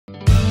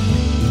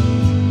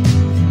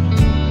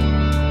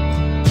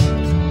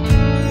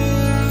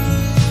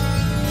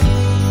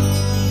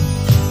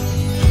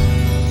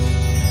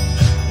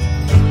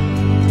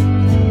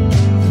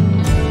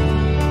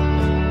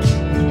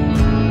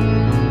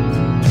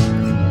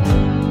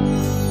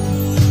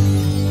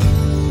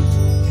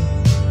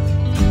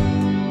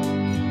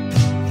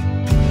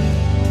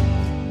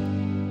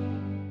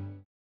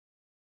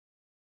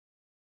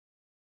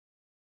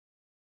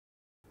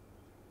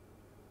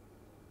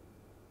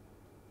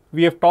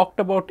We have talked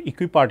about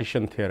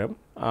equipartition theorem.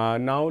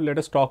 Now, let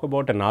us talk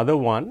about another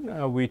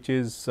one which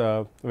is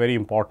very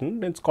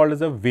important. It is called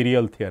as a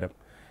Virial theorem,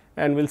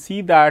 and we will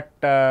see that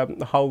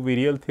how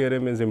Virial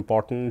theorem is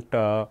important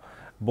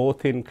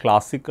both in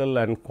classical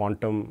and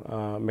quantum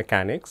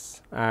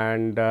mechanics,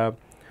 and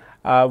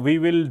we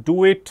will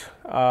do it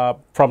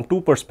from two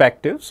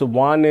perspectives. So,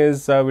 one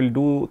is we will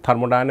do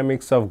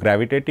thermodynamics of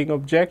gravitating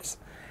objects,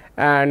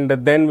 and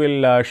then we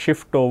will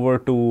shift over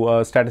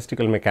to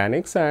statistical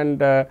mechanics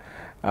and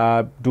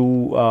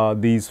do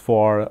these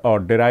for or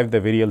derive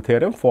the Virial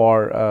theorem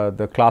for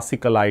the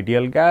classical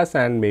ideal gas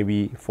and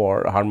maybe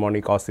for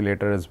harmonic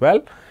oscillator as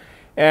well.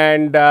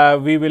 And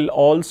we will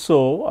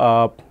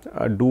also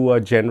do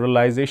a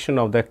generalization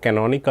of the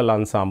canonical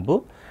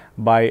ensemble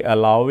by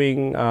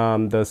allowing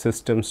the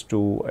systems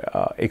to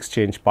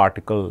exchange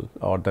particle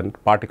or the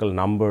particle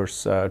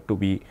numbers to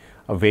be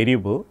a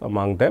variable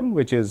among them,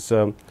 which is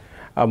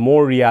a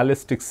more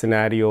realistic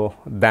scenario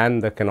than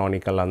the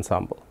canonical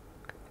ensemble.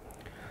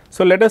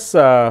 So, let us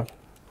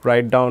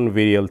write down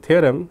Virial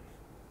theorem.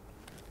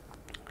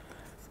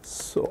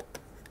 So,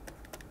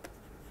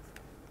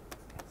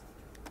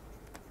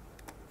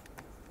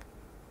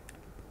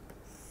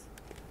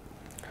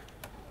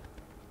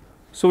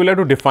 we will have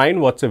to define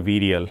what is a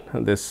virial.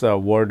 This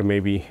word may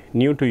be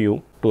new to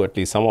you, to at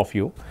least some of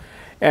you,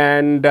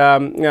 and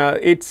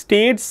it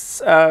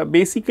states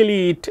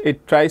basically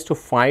it tries to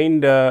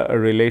find a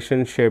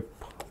relationship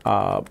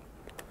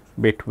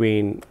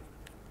between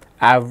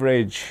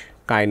average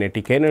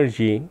kinetic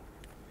energy,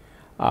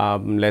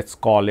 let us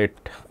call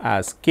it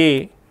as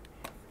K,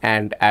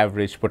 and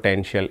average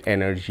potential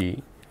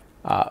energy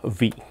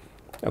V.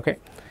 Okay.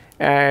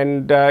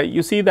 And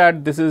you see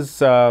that this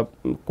is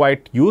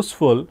quite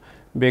useful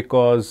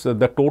because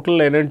the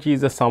total energy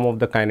is the sum of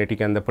the kinetic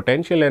and the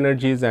potential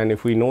energies, and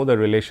if we know the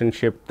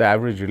relationship, the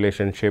average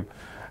relationship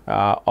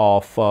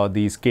of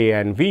these K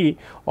and V,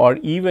 or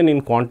even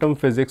in quantum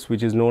physics,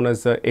 which is known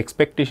as the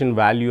expectation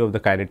value of the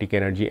kinetic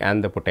energy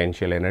and the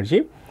potential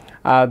energy,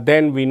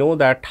 then we know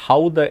that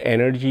how the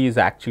energy is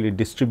actually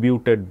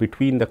distributed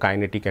between the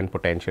kinetic and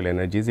potential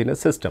energies in a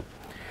system.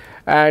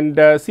 And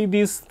see,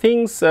 these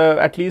things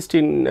at least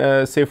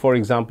in say for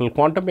example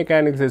quantum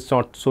mechanics, it is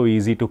not so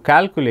easy to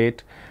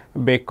calculate,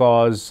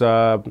 because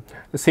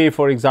say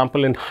for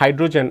example in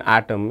hydrogen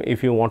atom,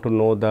 if you want to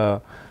know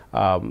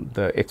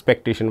the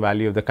expectation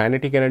value of the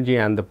kinetic energy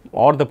and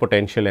the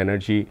potential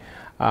energy,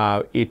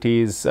 it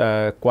is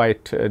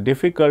quite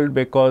difficult,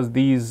 because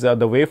these are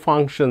the wave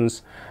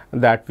functions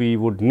that we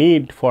would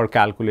need for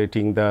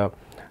calculating the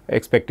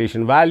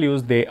expectation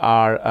values. They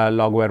are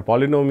log-square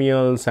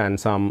polynomials and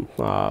some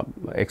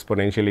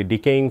exponentially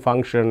decaying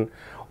function,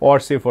 or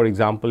say for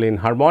example in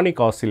harmonic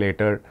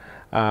oscillator,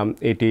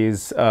 it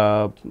is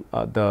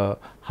the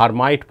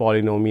Hermite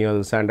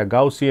polynomials and a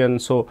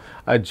Gaussian. So,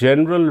 a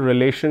general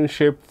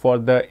relationship for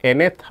the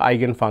nth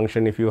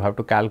eigenfunction, if you have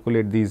to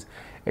calculate these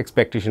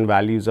expectation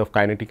values of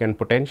kinetic and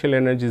potential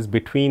energies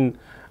between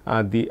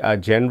the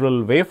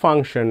general wave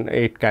function,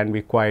 it can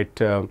be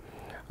quite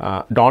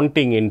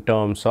daunting in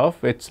terms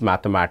of its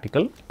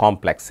mathematical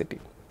complexity.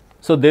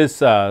 So, this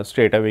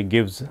straight away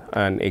gives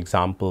an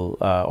example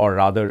or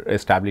rather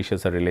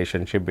establishes a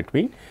relationship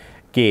between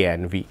K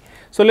and V.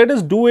 So, let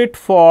us do it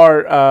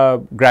for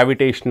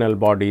gravitational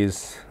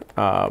bodies.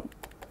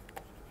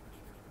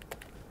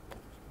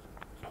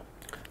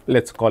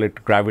 Let us call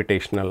it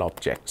gravitational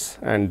objects,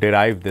 and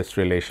derive this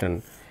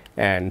relation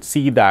and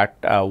see that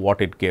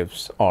what it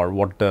gives, or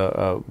what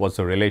the was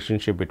the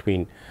relationship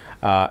between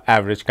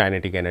average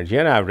kinetic energy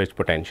and average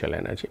potential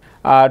energy.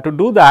 To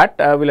do that,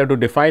 we will have to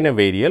define a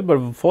variable, but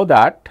before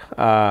that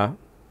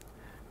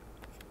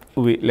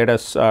let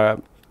us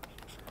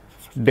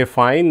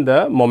define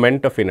the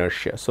moment of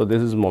inertia. So,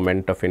 this is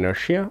moment of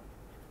inertia,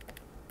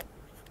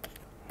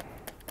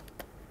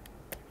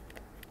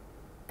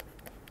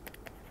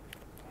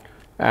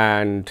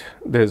 and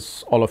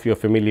this all of you are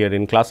familiar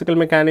in classical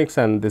mechanics,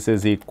 and this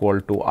is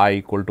equal to I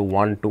equal to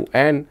 1 to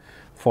n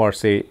for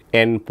say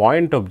n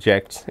point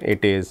objects.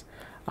 It is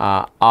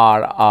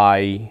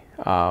Ri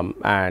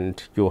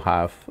and you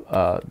have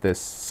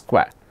this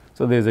square.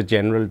 So, there is a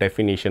general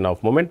definition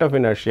of moment of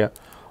inertia,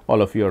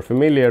 all of you are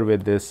familiar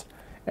with this,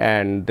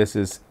 and this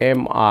is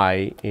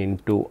Mi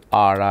into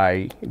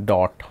Ri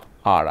dot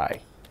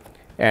Ri,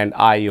 and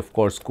I of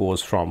course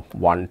goes from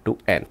 1 to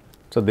n.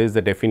 So, this is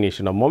the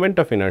definition of moment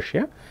of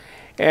inertia,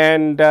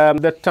 and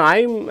the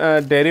time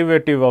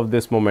derivative of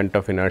this moment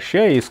of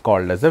inertia is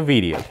called as a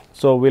virial.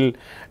 So, we will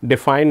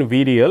define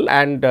virial,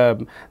 and there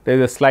is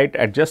a slight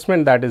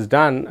adjustment that is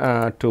done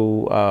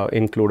to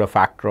include a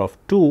factor of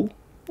 2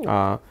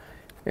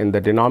 in the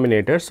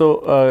denominator.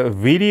 So,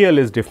 virial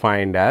is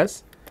defined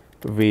as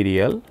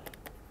virial.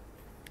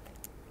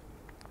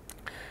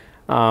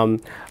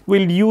 We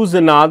will use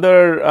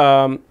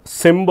another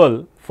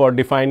symbol for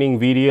defining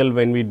virial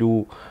when we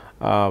do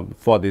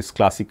for this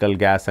classical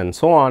gas and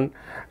so on,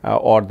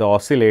 or the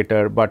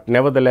oscillator, but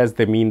nevertheless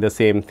they mean the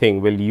same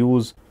thing. We will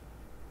use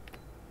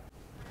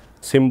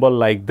symbol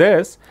like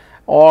this,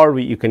 or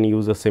you can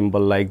use a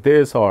symbol like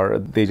this, or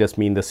they just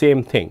mean the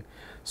same thing.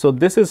 So,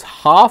 this is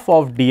half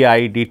of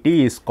di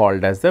dt is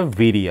called as the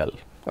virial.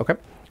 Okay.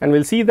 And we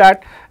will see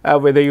that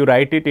whether you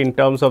write it in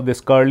terms of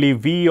this curly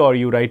v or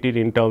you write it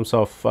in terms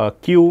of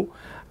q,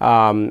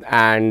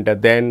 and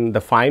then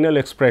the final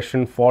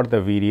expression for the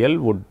virial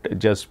would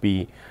just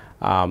be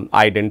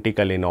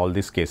identical in all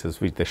these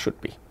cases, which they should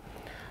be.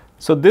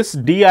 So, this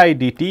di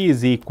dt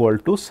is equal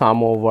to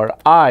sum over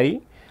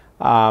I,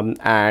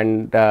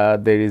 and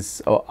there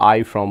is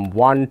I from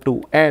 1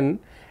 to n,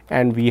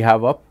 and we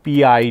have a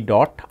pi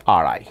dot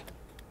ri.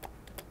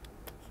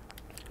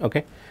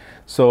 Okay.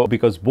 So,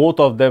 because both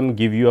of them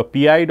give you a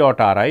pi dot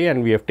ri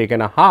and we have taken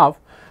a half.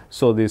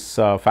 So, this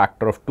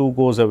factor of 2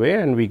 goes away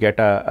and we get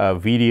a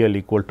virial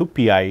equal to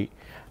pi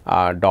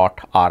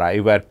dot ri,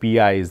 where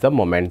pi is the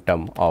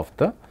momentum of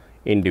the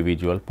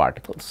individual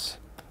particles.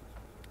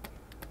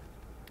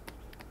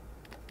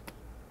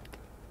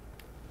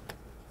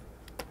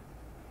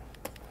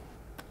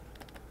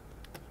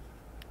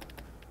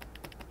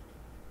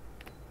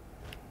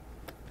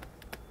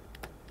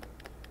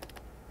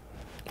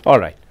 All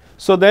right.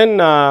 So, then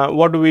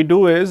what we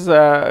do is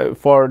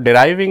for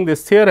deriving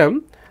this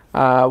theorem, we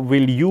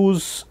will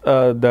use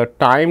the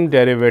time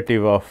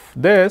derivative of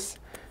this,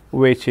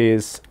 which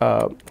is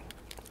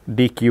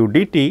dq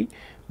dt,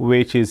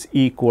 which is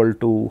equal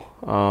to,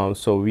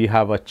 so we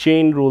have a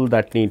chain rule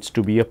that needs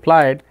to be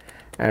applied,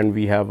 and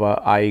we have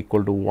a I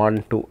equal to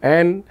 1 to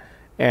n,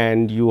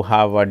 and you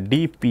have a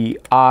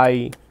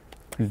dpi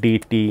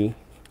dt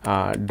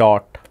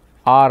dot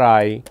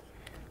ri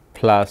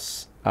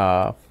plus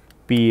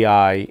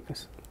pi,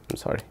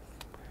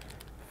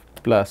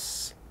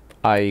 plus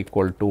I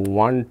equal to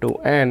 1 to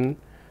n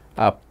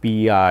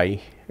pi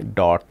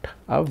dot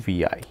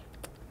vi.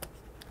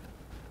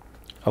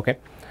 Okay.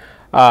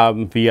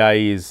 Vi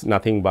is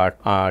nothing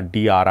but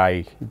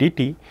dri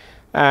dt,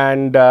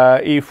 and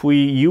if we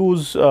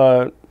use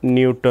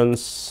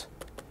Newton's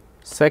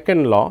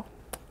second law,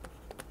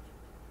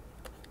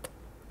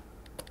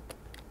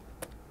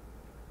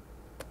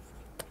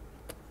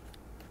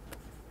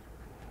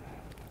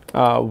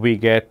 we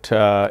get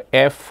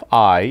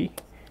Fi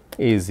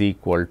is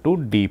equal to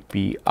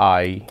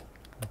dpi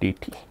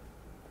dt.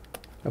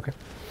 Okay.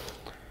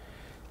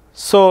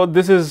 So,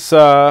 this is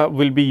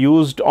will be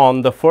used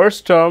on the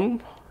first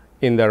term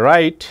in the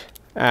right,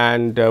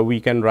 and we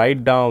can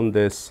write down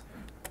this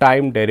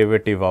time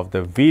derivative of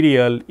the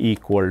virial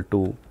equal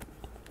to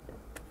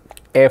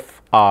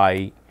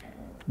Fi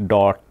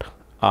dot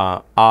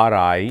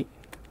ri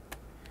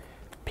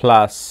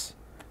plus,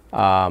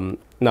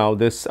 now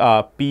this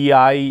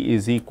pi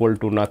is equal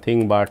to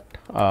nothing but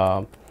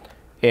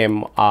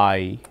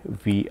mi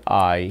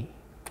vi.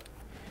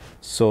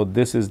 So,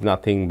 this is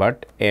nothing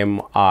but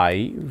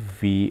mi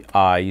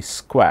vi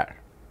square.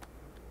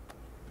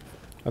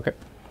 Okay.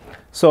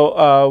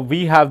 So,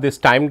 we have this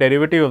time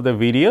derivative of the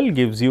virial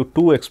gives you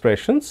two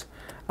expressions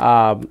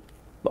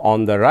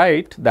on the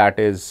right, that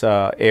is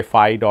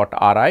Fi dot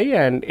ri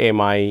and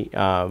mi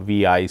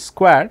vi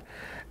square.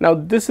 Now,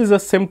 this is a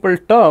simple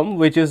term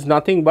which is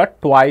nothing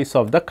but twice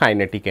of the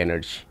kinetic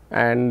energy,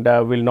 and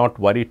we will not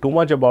worry too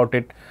much about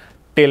it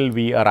till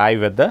we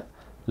arrive at the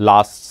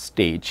last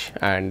stage.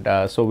 And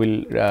so,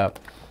 we will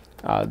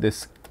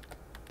this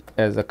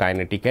as a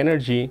kinetic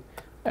energy,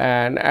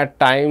 and at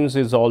times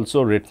is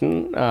also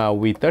written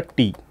with a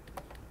T.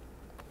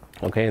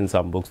 Okay. In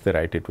some books they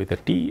write it with a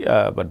T,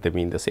 but they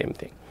mean the same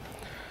thing.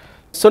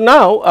 So,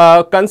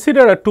 now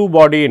consider a two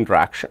body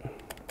interaction.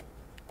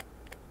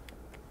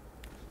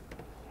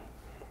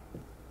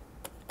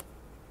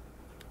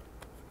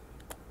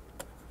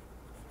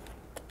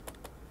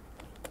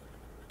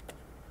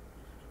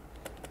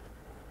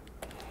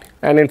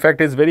 And in fact,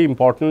 it is very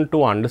important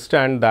to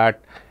understand that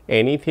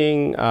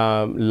anything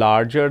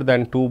larger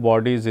than two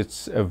bodies, it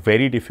is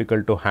very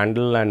difficult to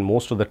handle, and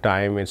most of the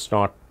time it is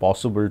not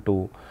possible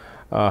to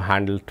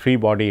handle three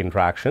body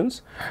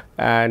interactions.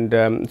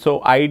 And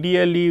so,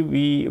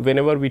 ideally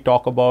whenever we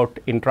talk about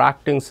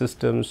interacting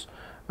systems,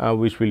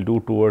 which we will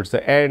do towards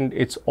the end,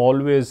 it is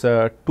always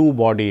a two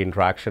body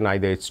interaction,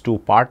 either it is two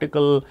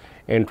particle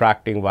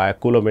interacting via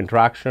Coulomb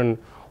interaction,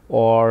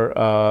 or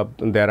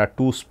there are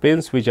two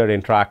spins which are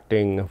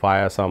interacting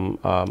via some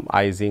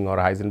Ising or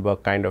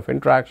Heisenberg kind of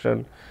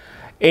interaction.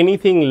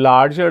 Anything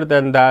larger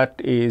than that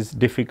is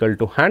difficult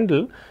to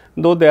handle,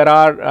 though there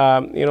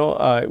are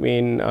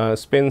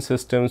spin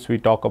systems we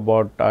talk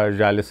about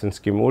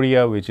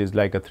Jalicinski-Muria, which is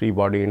like a three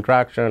body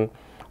interaction,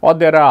 or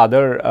there are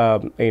other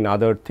in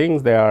other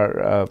things there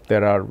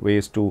are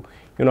ways to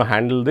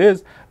handle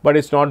this, but it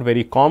is not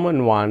very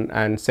common one,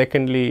 and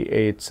secondly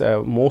it is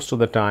most of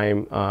the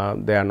time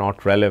they are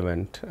not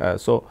relevant.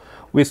 So,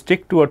 we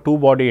stick to a two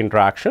body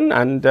interaction,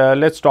 and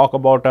let us talk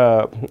about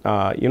a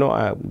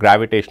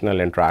gravitational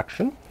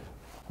interaction,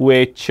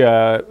 which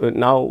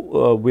now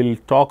we will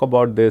talk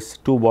about this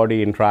two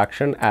body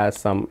interaction as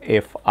some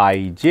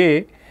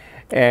Fij,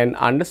 and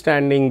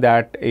understanding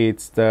that it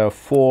is the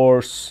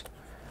force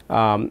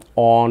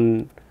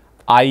on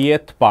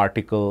ith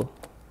particle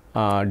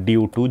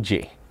due to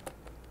j.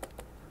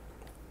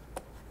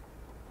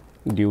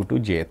 due to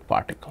jth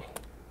particle.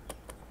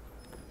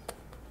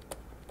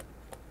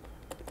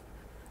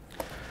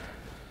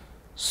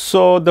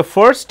 So, the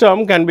first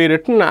term can be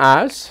written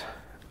as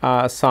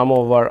sum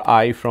over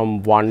I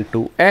from 1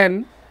 to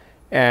n,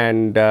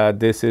 and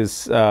this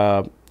is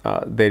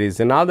there is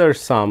another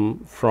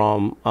sum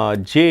from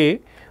j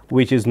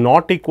which is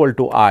not equal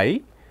to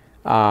I,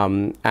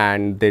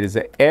 and there is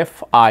a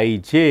f I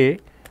j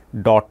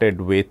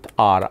dotted with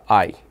r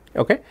I.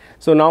 Okay.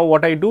 So, now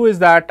what I do is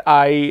that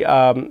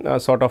I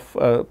sort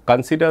of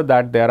consider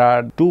that there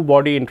are two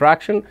body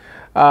interaction.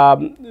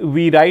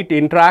 We write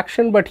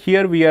interaction, but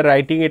here we are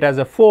writing it as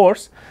a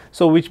force.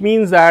 So, which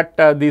means that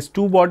this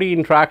two body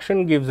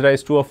interaction gives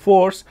rise to a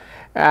force,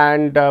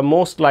 and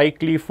most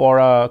likely for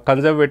a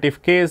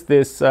conservative case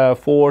this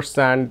force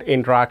and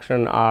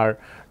interaction are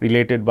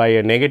related by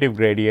a negative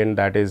gradient,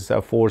 that is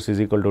force is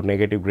equal to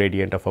negative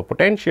gradient of a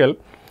potential.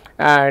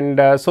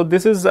 And so,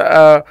 this is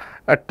a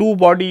two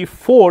body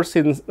force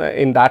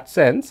in that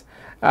sense.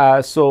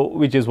 So,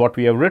 which is what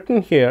we have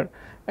written here,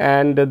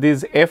 and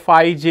this f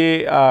I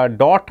j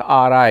dot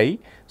r I.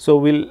 So,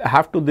 we will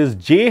have to, this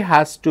j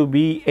has to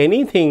be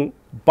anything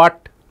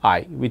but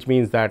I, which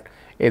means that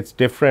it is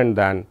different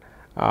than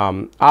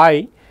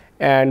I,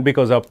 and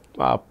because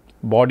a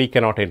body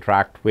cannot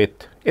interact with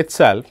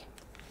itself,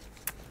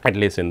 at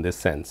least in this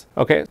sense.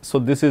 Okay. So,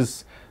 this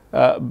is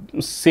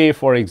say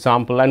for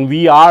example, and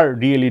we are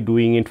really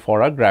doing it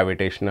for a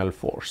gravitational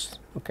force.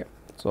 Okay.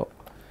 So,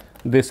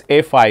 this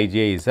f I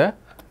j is a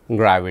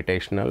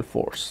gravitational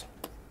force.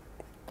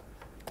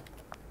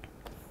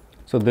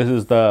 So, this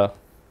is the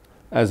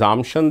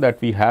assumption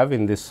that we have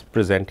in this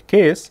present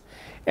case,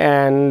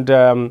 and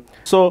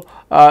so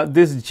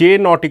this j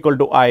not equal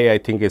to I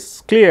think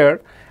is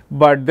clear,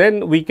 but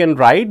then we can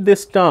write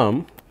this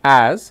term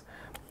as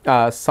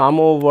sum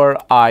over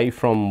I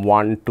from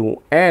 1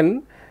 to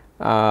n,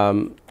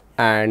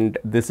 and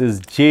this is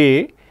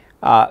j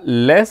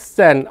less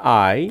than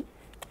I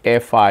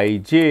f I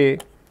j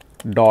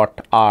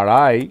dot r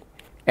I,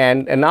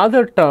 and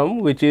another term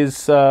which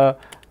is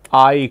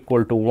I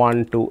equal to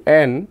 1 to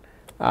n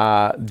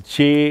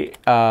j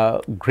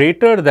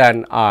greater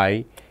than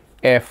I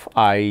f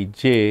I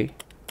j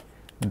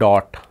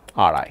dot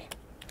r I.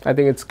 I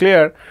think it is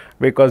clear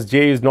because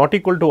j is not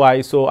equal to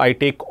I. So, I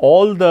take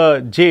all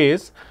the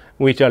j's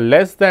which are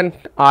less than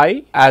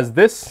I as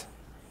this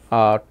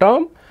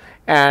term,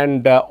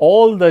 and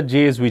all the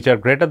j's which are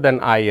greater than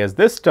I as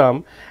this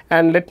term,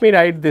 and let me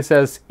write this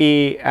as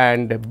a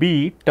and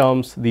b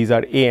terms. These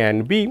are a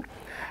and b.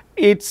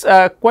 It is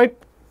quite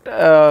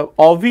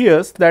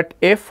obvious that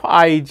f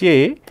I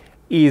j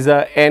is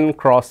a n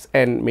cross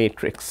n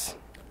matrix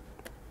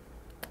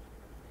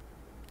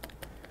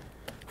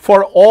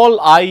for all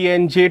I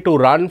and j to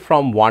run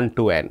from 1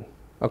 to n.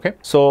 Okay.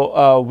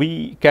 So,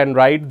 we can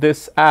write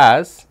this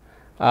as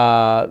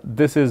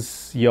this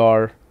is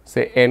your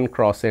say n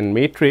cross n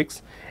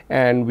matrix,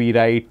 and we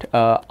write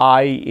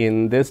I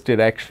in this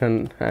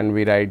direction and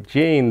we write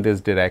j in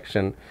this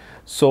direction.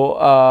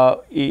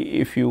 So,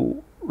 if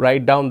you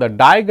write down the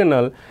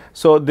diagonal,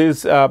 so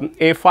this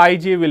f I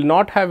j will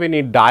not have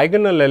any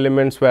diagonal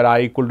elements where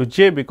I equal to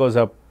j, because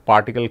a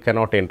particle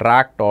cannot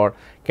interact or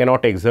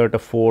cannot exert a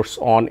force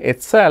on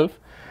itself.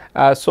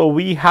 So,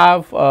 we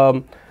have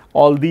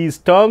all these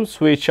terms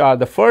which are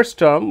the first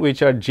term,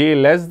 which are j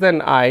less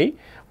than I,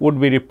 would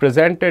be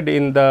represented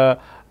in the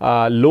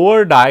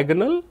lower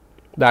diagonal,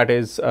 that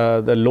is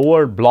the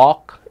lower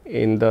block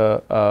in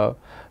the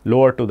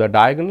lower to the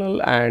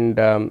diagonal, and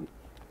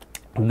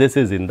this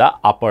is in the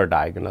upper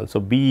diagonal. So,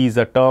 b is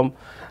a term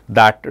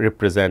that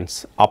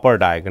represents upper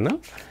diagonal,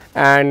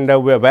 and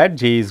where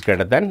j is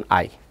greater than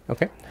I.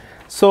 Okay.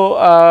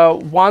 So,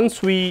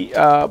 once we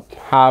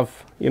have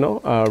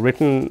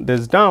written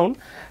this down,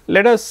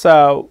 let us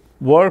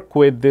work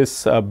with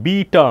this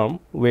b term,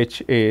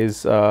 which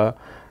is I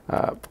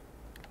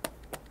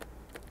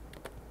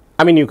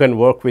mean you can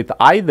work with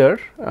either,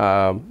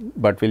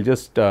 but we will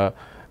just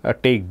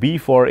take b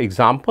for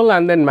example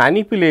and then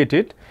manipulate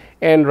it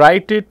and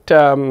write it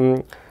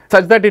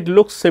such that it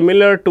looks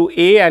similar to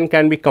a and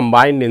can be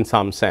combined in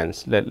some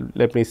sense.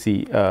 Let me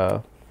see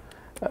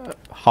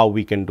how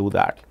we can do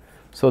that.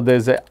 So, there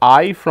is a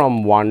I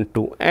from 1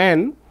 to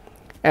n,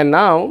 and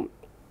now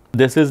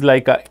this is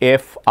like a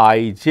f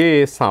I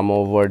j sum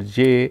over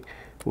j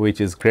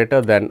which is greater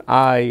than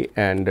I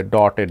and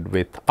dotted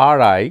with r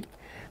I.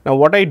 Now,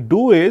 what I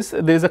do is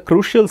there is a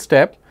crucial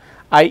step.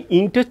 I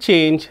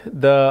interchange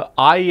the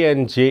I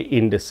and j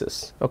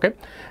indices. Okay.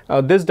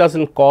 This does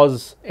not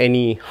cause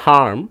any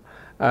harm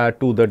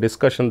to the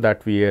discussion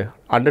that we are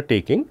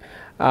undertaking.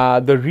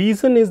 The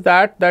reason is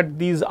that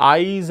these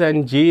i's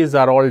and j's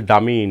are all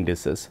dummy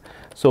indices.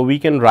 So, we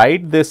can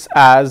write this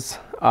as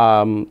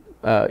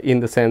in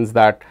the sense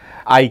that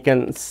I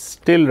can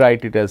still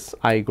write it as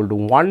I equal to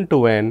 1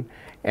 to n,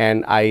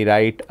 and I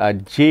write a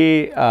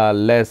j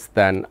less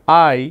than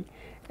I,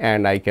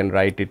 and I can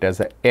write it as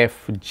a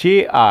f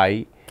j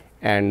I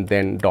and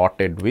then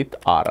dotted with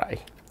r I.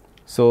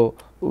 So,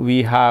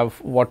 we have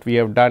what we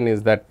have done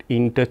is that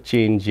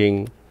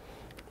interchanging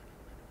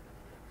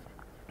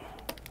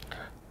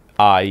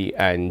I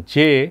and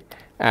j,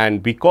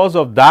 and because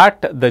of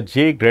that the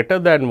j greater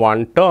than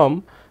 1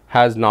 term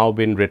has now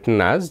been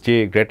written as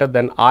j greater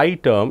than I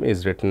term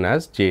is written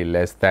as j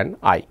less than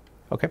I.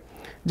 Okay.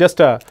 Just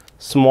a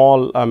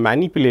small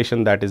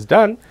manipulation that is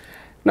done.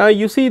 Now,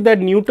 you see that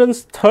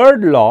Newton's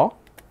third law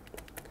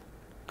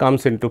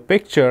comes into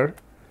picture,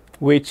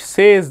 which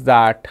says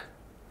that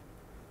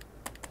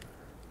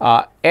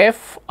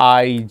f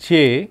I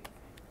j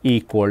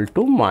equal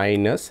to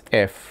minus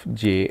f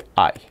j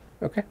I.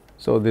 Okay.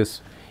 So,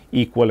 this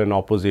equal and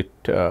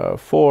opposite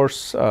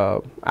force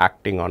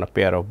acting on a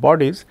pair of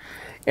bodies,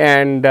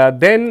 and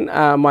then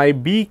my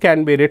B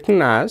can be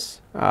written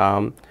as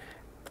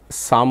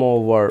sum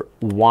over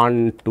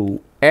 1 to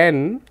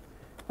n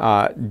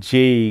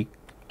j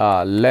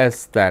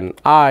less than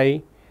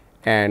I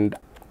and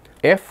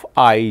f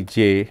I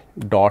j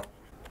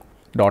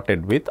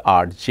dotted with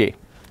R j.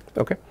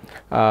 Okay.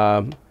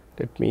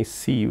 Let me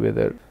see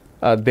whether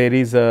there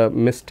is a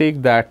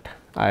mistake that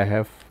I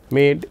have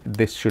made.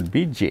 This should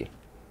be j,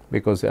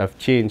 because I have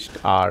changed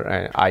R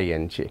and I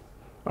and j.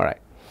 All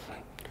right.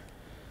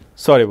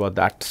 Sorry about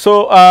that. So,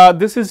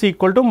 this is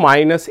equal to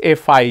minus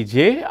f I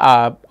j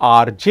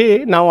R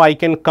j. Now, I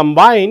can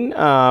combine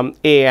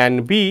A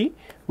and B,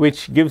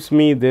 which gives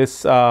me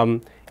this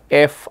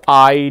f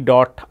I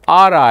dot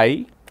R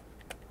I,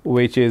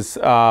 which is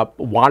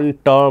one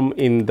term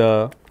in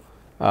the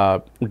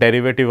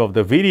derivative of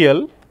the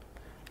virial.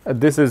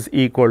 This is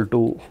equal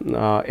to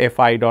f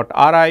I dot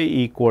R I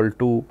equal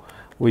to,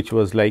 which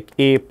was like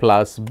A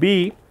plus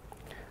B.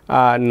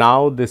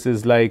 Now, this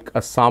is like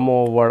a sum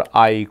over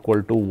I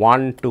equal to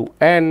 1 to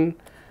n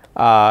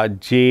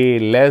j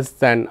less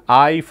than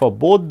I for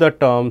both the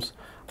terms.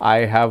 I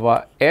have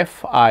a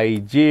f I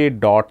j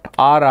dot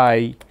R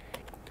I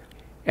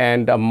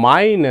and a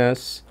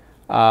minus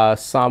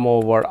sum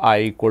over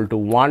I equal to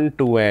 1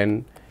 to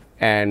n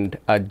and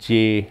a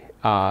j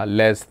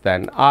less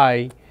than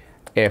I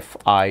f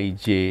I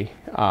j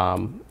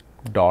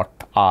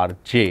dot R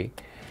j,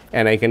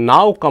 and I can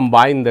now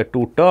combine the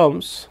two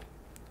terms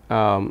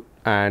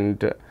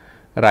and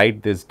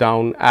write this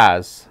down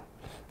as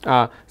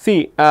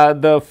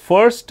the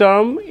first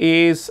term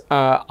is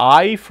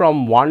I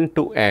from 1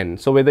 to n.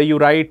 So, whether you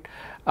write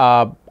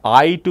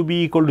I to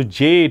be equal to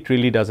j, it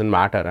really does not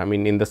matter. I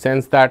mean, in the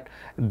sense that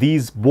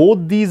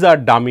both these are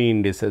dummy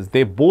indices,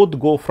 they both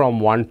go from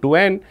 1 to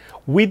n,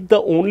 with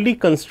the only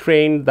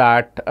constraint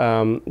that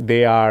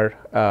they are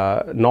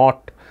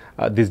not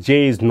this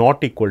j is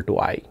not equal to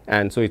I,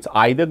 and so it is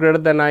either greater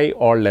than I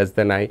or less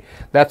than I.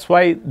 That is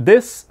why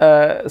this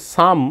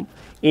sum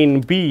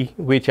in B,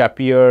 which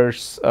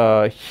appears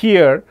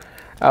here,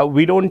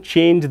 we do not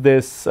change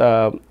this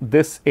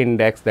this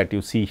index that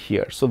you see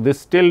here. So, this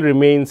still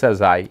remains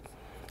as I.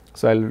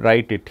 So, I will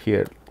write it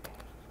here.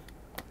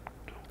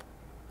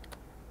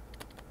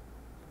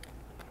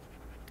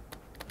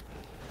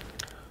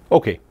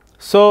 Okay.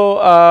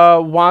 So,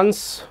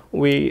 once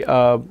we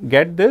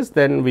get this,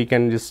 then we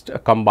can just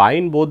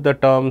combine both the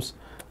terms,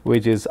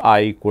 which is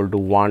I equal to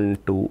 1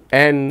 to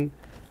n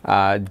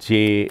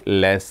j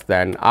less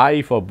than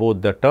I for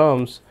both the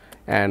terms,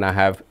 and I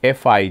have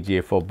f I j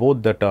for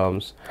both the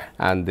terms,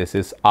 and this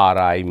is R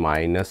I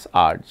minus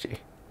R j.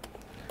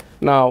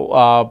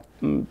 Now,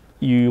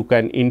 you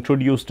can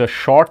introduce the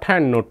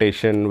shorthand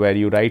notation where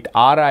you write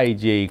R I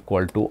j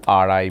equal to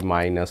R I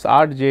minus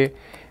R j.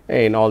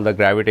 In all the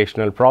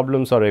gravitational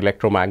problems or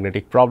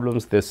electromagnetic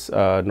problems, this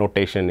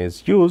notation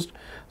is used.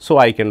 So,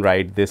 I can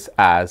write this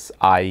as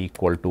I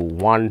equal to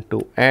 1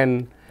 to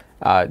n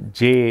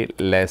j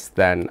less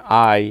than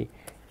I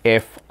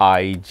f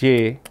I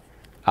j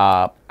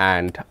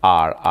and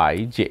R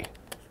I j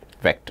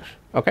vector,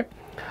 okay,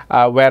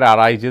 where R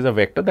I j is a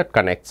vector that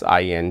connects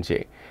I and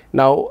j.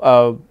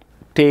 Now,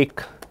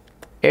 take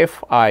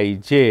f I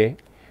j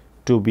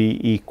to be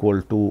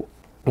equal to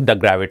the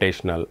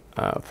gravitational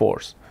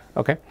force.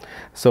 Okay.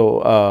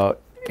 So,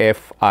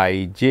 f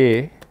I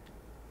j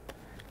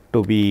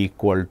to be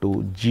equal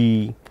to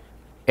g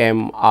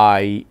m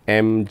I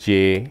m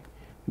j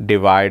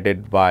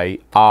divided by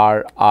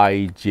R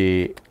I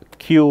j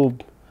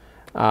cube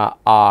R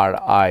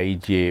I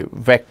j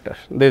vector.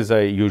 This is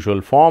a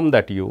usual form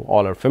that you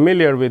all are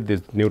familiar with,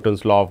 this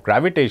Newton's law of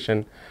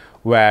gravitation,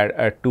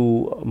 where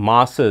two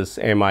masses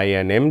m I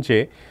and m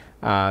j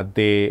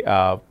they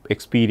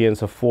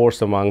experience a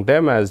force among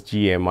them as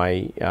g m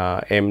I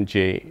m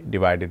j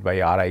divided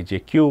by R I j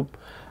cube,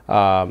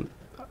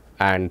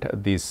 and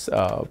this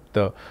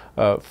the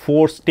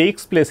force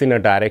takes place in a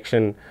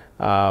direction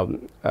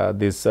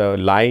this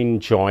line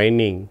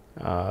joining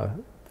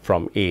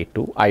from A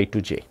to I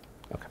to j.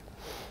 Okay.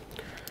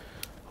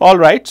 All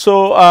right.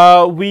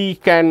 So, we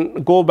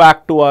can go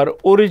back to our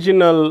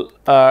original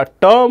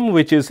term,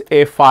 which is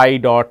f I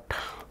dot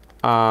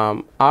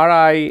R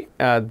I.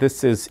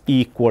 This is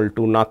equal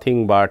to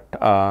nothing but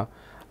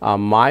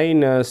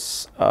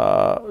minus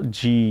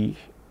g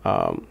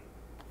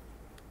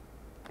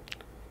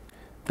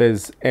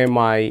this m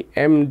I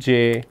m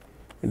j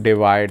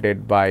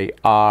divided by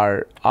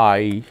R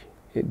I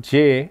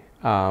j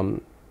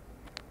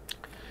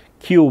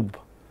cube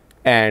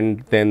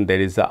and then there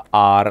is a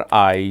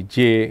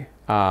Rij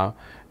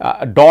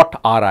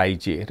dot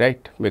Rij,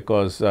 right,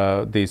 because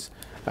this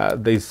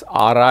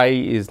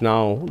Ri is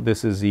now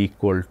this is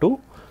equal to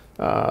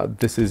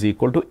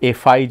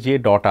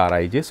Fij dot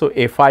Rij. So,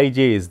 Fij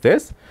is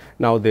this.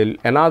 Now, there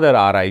another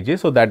Rij.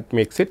 So, that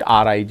makes it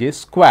Rij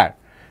square.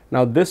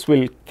 Now, this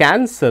will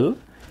cancel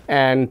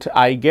and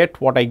I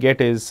get what I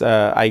get is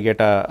I get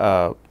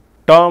a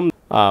term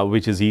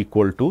which is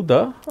equal to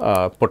the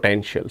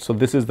potential. So,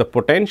 this is the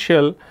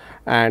potential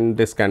and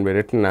this can be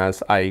written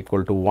as I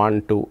equal to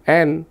 1 to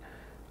n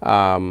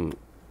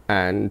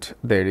and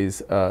there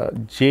is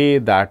j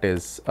that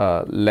is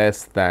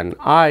less than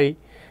I,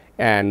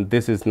 and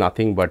this is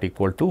nothing but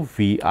equal to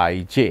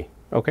Vij.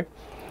 Okay.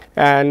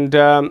 And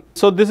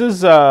so, this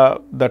is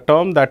the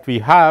term that we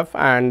have,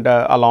 and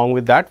along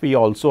with that we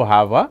also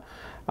have a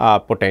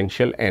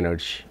potential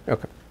energy.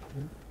 Okay.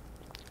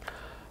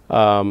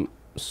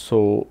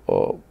 So,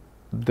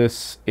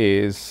 this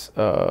is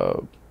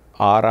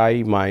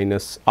Ri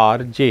minus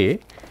Rj,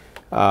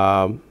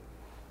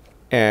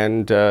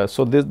 and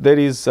so there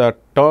is a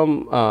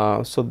term.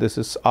 So, this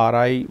is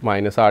Ri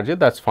minus Rj,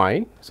 that is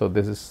fine. So,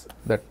 this is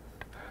that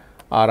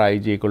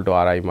Rij equal to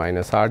Ri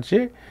minus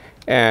Rj,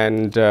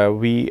 and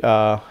we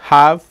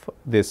have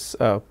this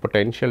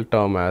potential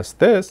term as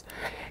this,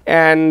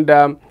 and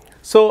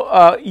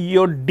so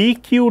your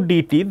dq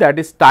dt, that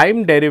is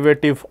time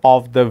derivative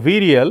of the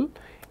virial,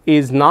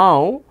 is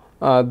now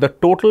the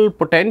total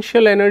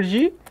potential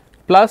energy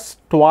plus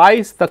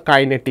twice the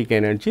kinetic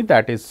energy,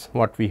 that is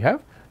what we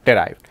have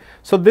derived.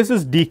 So, this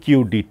is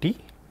dq dt,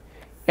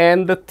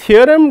 and the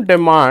theorem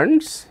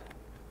demands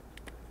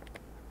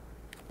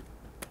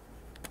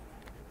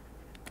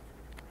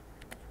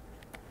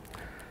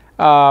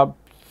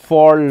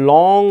for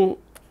long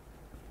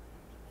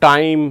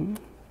times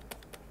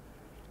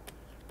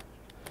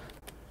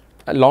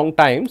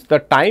the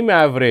time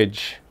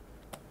average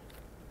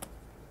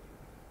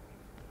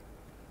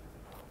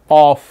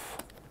of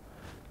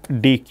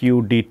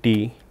dq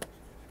dt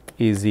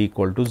is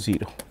equal to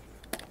 0.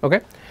 Okay.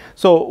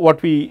 So,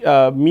 what we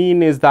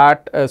mean is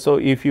that so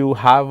if you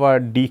have a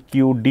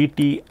dq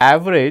dt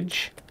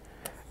average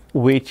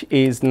which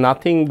is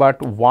nothing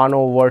but 1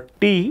 over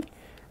t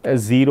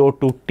 0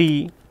 to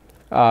t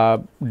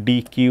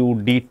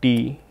dq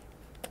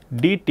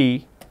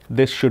dt,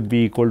 this should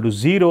be equal to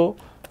 0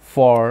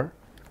 for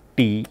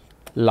t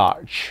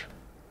large.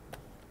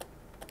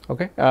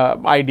 Okay.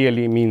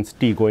 Ideally means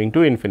t going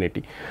to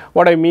infinity.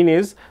 What I mean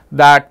is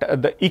that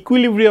the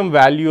equilibrium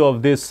value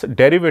of this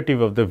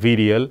derivative of the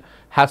virial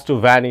has to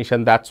vanish,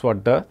 and that is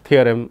what the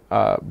theorem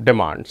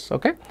demands.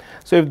 Okay.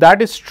 So, if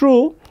that is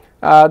true,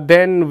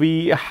 then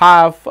we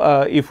have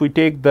if we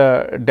take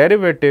the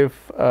derivative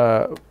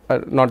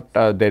not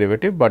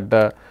derivative, but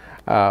the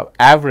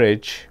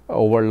average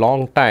over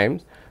long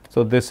times.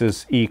 So, this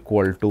is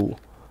equal to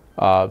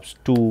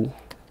 2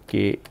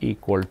 k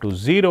equal to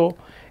 0,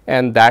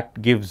 and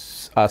that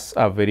gives us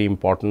a very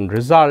important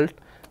result,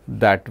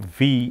 that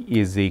V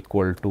is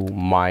equal to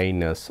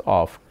minus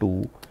of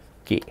 2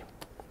 k.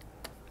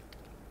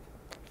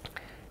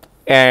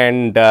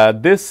 And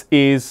this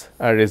is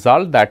a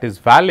result that is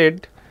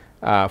valid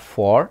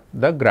for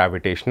the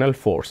gravitational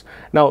force.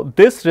 Now,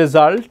 this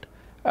result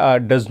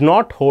does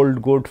not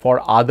hold good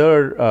for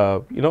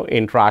other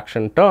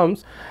interaction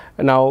terms.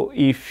 Now,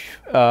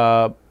 if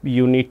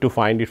you need to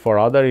find it for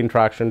other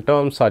interaction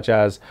terms such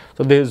as,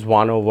 so this is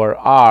 1 over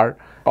r,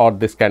 or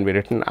this can be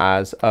written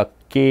as a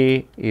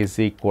k is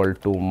equal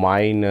to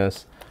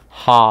minus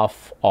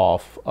half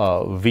of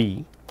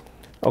V.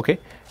 Okay.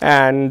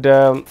 And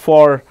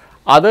for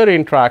other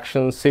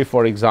interactions, say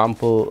for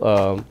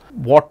example,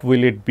 what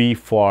will it be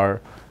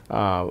for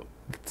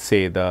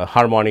say the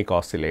harmonic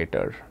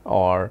oscillator,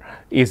 or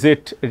is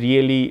it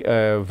really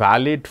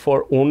valid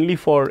for only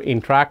for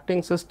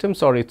interacting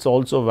systems, or it is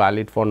also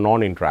valid for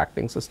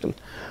non-interacting systems.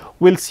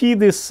 We will see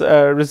this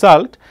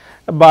result,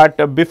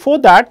 but before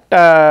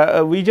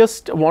that we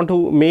just want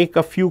to make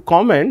a few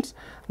comments.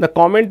 The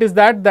comment is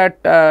that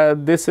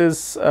this is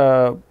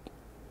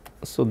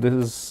so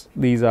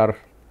these are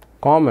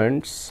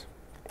comments.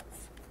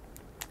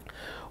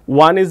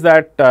 One is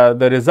that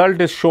the result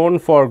is shown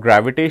for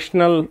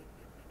gravitational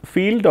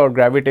field or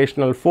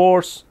gravitational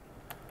force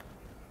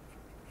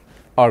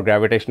or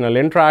gravitational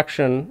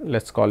interaction,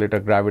 let us call it a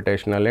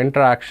gravitational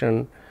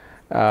interaction,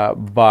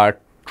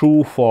 but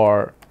true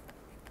for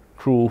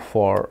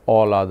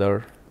all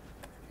other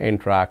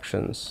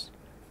interactions.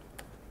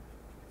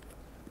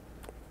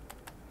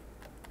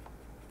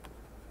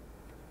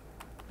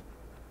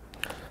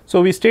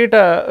 So, we state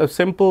a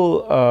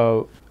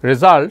simple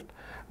result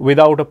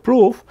without a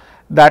proof,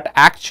 that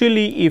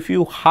actually if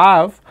you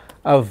have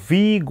a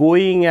V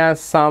going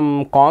as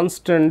some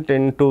constant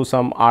into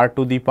some r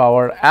to the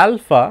power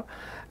alpha,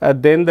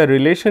 then the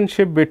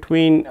relationship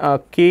between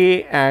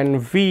k and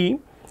V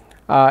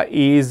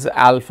is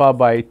alpha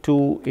by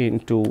 2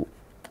 into,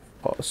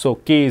 so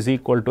k is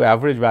equal to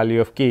average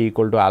value of k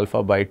equal to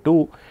alpha by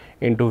 2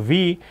 into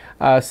V.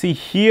 See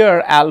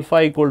here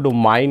alpha equal to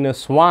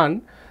minus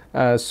 1.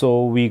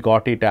 So we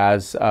got it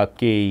as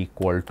k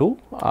equal to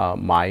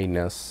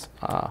minus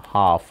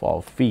half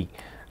of v,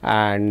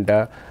 and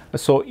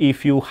so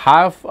if you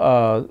have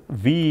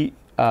v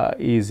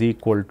is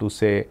equal to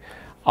say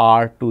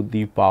r to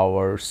the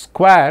power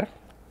square,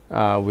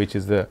 which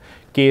is the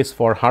case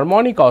for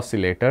harmonic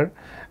oscillator,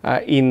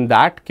 in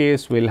that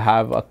case we will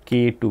have a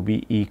k to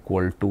be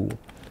equal to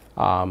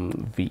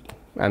v,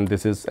 and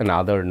this is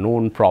another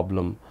known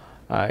problem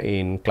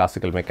in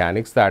classical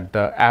mechanics, that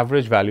the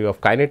average value of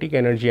kinetic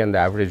energy and the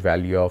average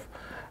value of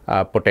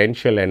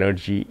potential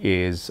energy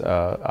is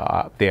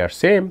they are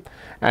same.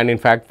 And in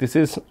fact, this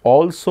is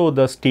also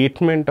the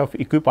statement of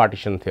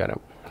equipartition theorem,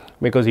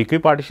 because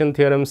equipartition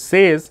theorem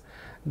says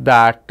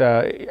that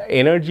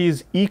energy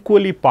is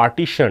equally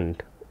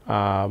partitioned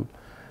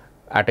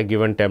at a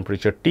given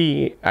temperature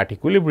T at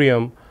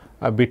equilibrium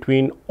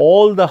between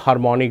all the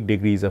harmonic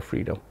degrees of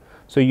freedom.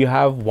 So, you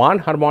have one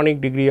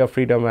harmonic degree of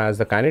freedom as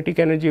the kinetic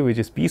energy, which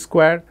is p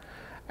square,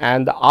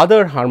 and the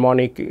other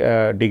harmonic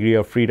degree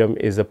of freedom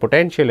is the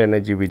potential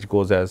energy, which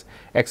goes as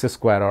x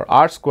square or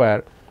r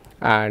square,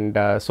 and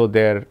so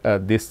there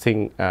this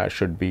thing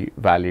should be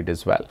valid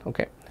as well.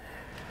 Okay.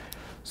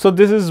 So,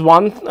 this is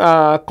one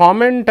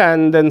comment,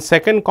 and then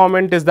second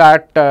comment is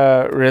that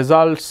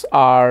results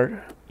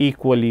are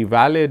equally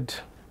valid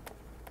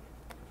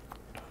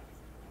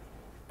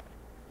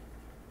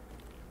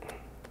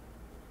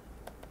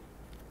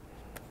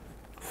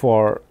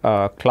for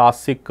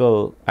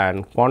classical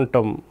and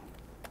quantum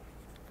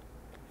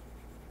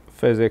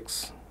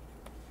physics,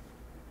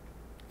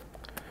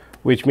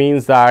 which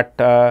means that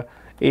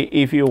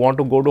if you want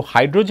to go to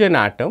hydrogen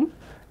atom,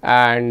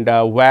 and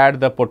where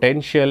the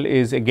potential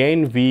is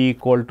again V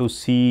equal to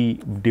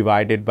C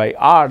divided by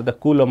R, the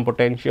Coulomb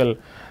potential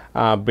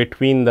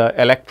between the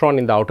electron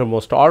in the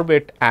outermost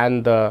orbit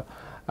and the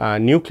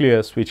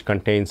nucleus which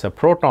contains a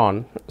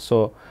proton.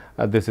 So,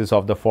 this is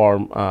of the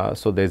form,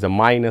 so there is a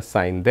minus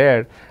sign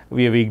there.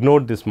 We have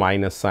ignored this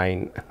minus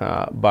sign,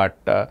 but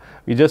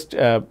we just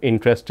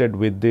interested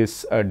with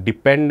this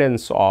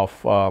dependence of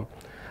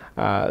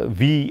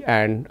V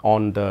and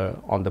on the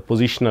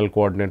positional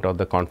coordinate or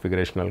the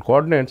configurational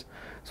coordinates.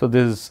 So,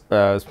 this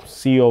is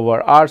C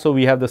over R. So,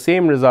 we have the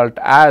same result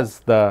as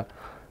the,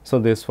 so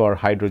this for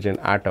hydrogen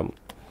atom.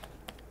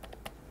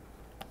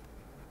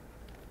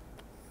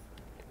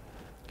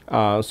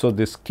 So,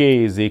 this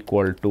k is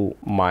equal to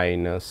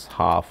minus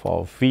half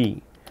of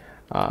V,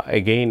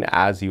 again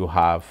as you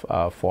have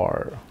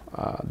for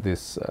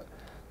this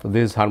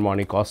this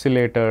harmonic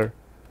oscillator,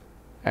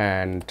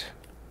 and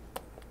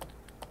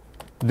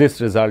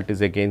this result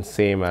is again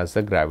same as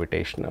the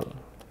gravitational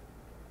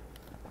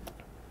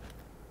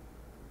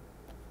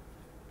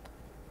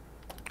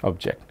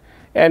object,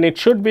 and it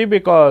should be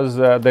because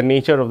the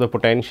nature of the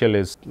potential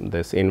is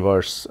this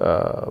inverse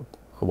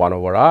 1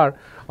 over r,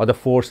 or the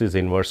force is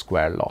inverse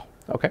square law.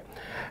 Okay.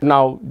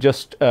 Now,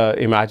 just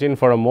imagine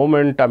for a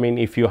moment, I mean,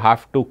 if you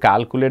have to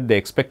calculate the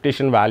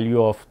expectation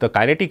value of the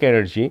kinetic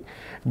energy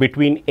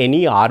between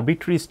any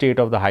arbitrary state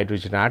of the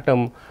hydrogen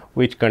atom,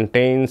 which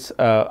contains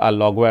a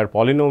log-ware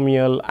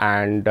polynomial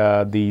and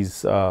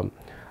these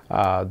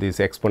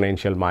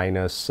exponential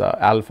minus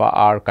alpha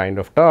r kind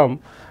of term,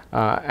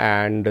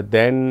 and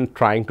then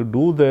trying to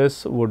do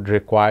this would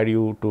require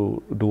you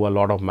to do a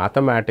lot of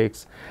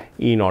mathematics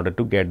in order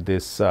to get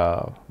this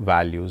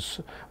values,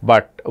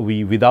 but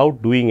we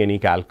without doing any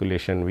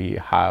calculation we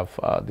have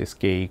this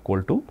k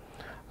equal to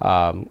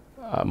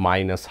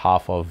minus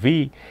half of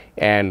V,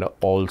 and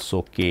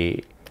also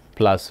k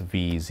plus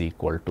V is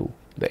equal to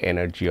the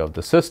energy of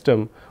the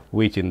system,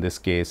 which in this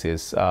case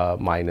is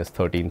minus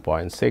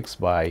 13.6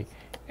 by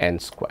n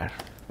square.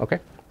 Okay.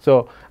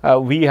 So,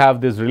 we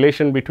have this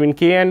relation between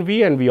k and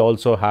V, and we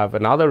also have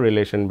another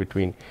relation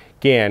between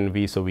k and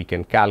V. So, we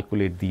can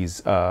calculate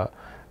these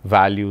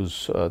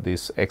values,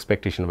 these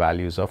expectation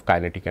values of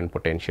kinetic and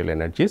potential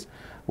energies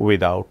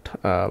without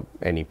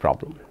any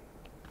problem.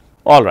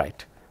 All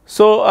right.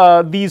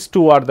 So, these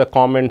two are the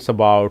comments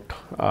about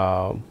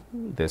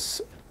this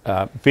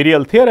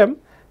Virial theorem.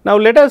 Now,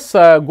 let us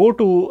go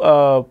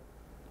to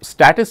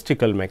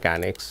statistical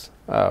mechanics.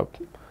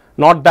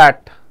 Not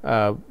that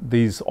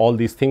all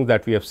these things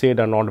that we have said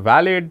are not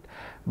valid,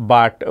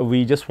 but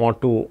we just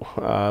want to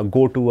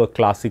go to a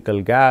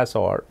classical gas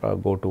or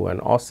go to an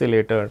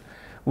oscillator,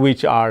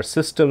 which are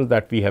systems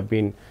that we have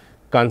been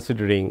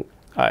considering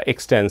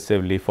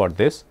extensively for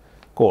this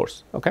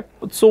course. Okay.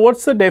 So, what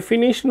is the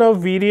definition of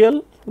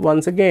Virial?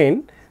 Once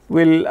again,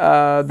 will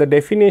the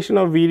definition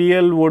of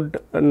Virial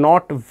would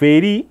not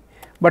vary,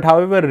 but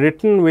however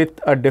written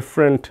with a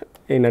different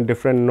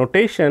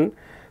notation.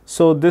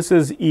 So, this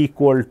is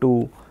equal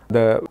to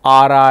the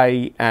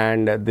Ri,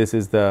 and this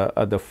is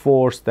the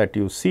force that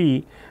you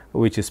see,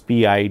 which is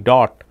Pi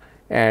dot,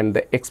 and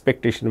the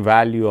expectation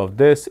value of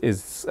this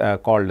is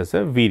called as a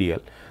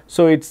Virial.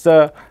 So, it is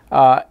the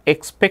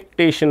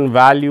expectation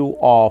value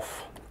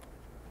of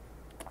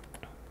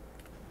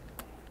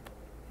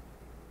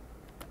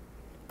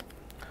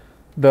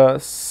the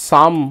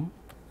sum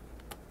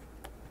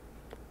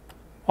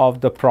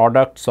of the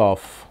products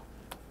of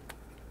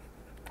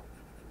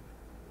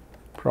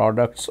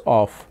products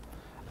of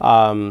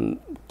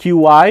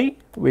Qi,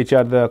 which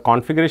are the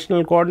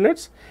configurational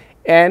coordinates,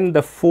 and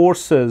the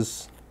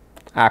forces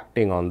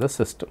acting on the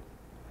system,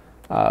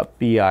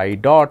 Pi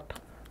dot,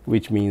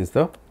 which means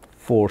the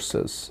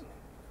forces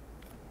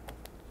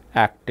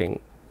acting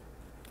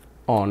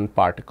on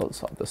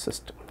particles of the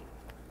system.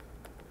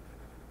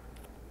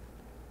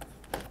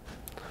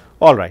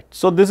 All right.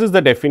 So, this is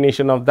the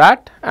definition of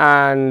that,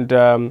 and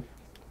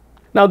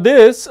now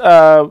this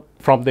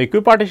from the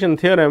equipartition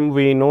theorem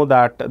we know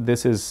that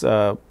this is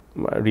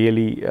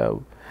really,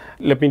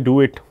 let me do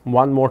it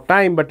one more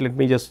time, but let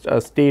me just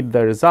state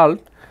the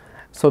result.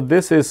 So,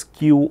 this is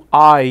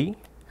Qi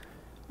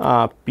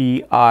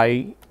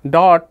Pi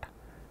dot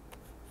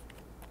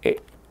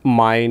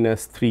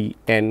minus 3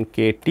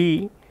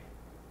 nkt.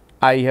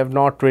 I have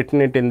not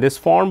written it in this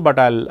form, but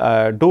I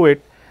will do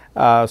it.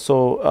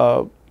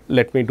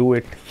 Let me do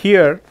it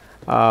here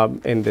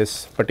in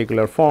this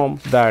particular form,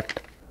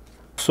 that.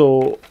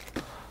 So,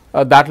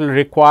 that will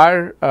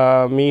require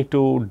me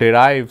to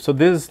derive. So,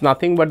 this is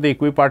nothing but the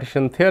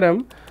equipartition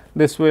theorem.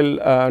 This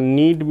will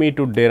need me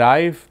to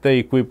derive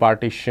the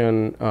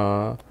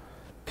equipartition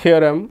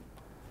theorem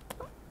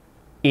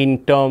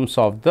in terms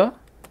of the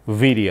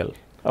virial.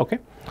 Okay.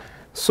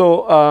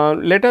 So,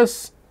 let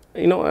us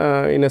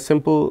in a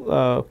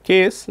simple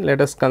case, let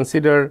us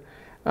consider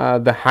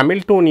the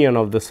Hamiltonian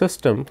of the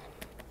system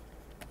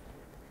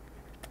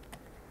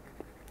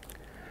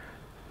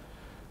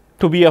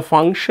to be a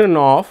function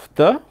of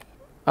the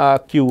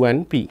Q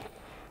and P,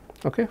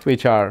 okay,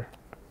 which are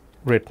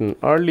written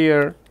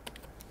earlier,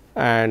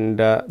 and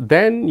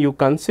then you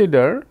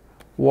consider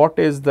what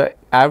is the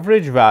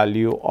average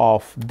value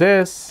of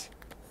this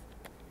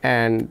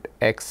and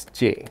x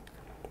j.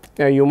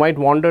 Now, you might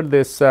wonder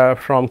this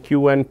from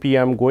Q and P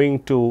I am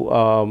going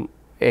to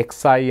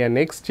x I and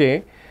x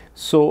j.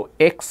 So,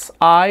 x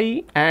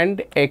I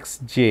and x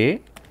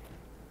j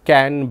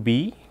can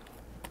be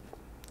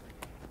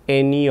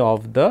any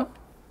of the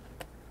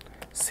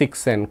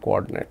 6 n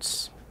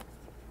coordinates.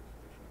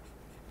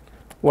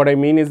 What I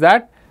mean is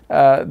that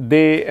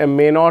they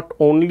may not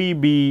only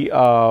be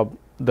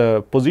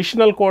the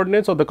positional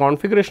coordinates or the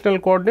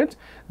configurational coordinates,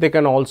 they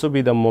can also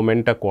be the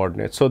momenta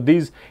coordinates. So,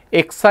 these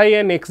x I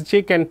and x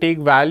j can take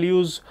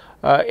values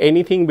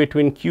anything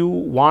between q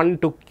 1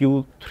 to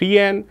q 3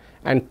 n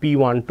and p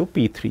 1 to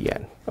p 3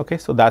 n. Okay.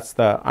 So, that is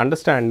the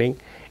understanding,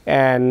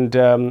 and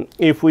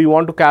if we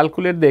want to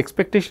calculate the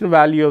expectation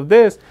value of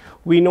this,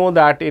 we know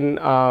that in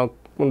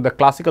the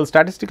classical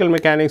statistical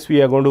mechanics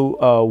we are going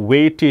to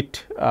weight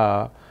it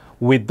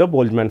with the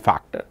Boltzmann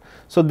factor.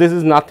 So, this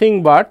is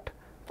nothing but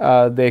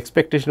the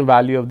expectation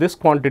value of this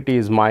quantity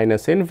is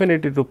minus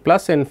infinity to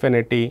plus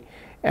infinity,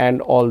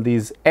 and all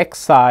these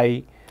x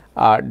I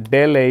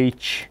del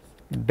h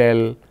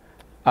del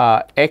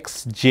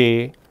x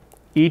j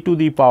e to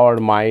the power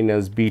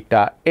minus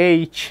beta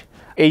h.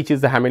 H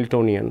is the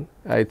Hamiltonian,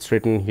 it is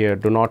written here,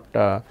 do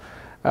not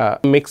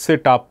mix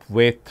it up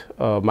with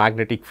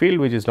magnetic field,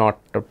 which is not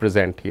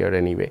present here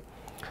anyway.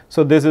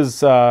 So, this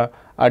is a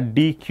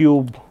d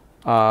cube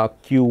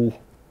q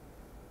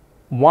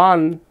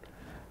 1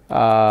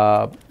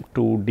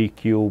 to d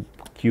cube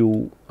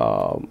q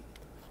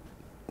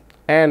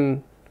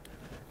n,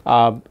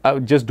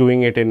 just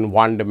doing it in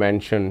one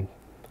dimension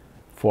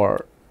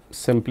for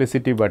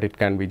simplicity, but it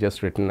can be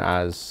just written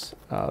as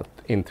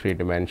in 3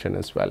 dimension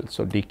as well.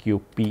 So, d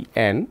cube p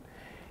n,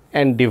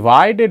 and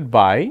divided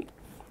by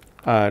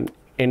an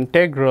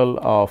integral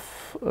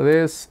of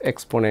this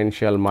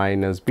exponential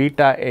minus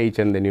beta h,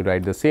 and then you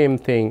write the same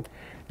thing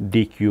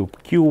d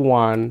cube q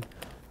 1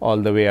 all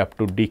the way up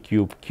to d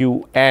cube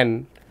q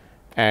n,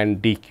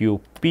 and d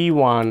cube p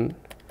 1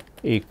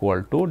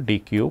 equal to d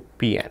cube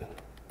p n.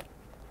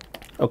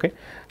 Okay.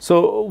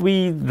 So,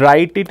 we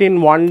write it in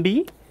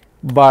 1D,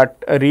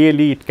 but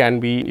really it can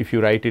be, if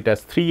you write it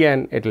as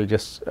 3n, it will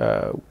just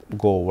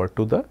go over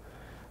to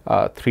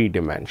the 3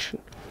 dimension.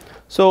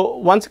 So,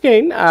 once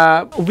again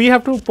we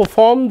have to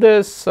perform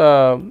this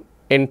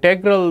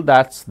integral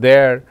that is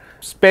there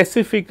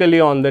specifically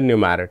on the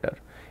numerator,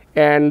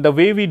 and the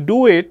way we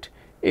do it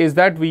is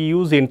that we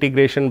use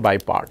integration by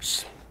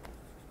parts.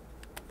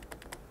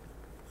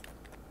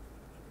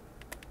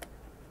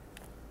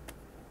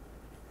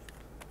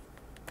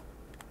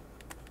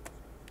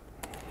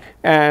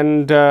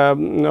 And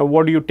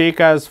what do you take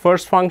as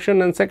first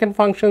function and second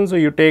function? So,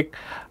 you take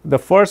the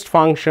first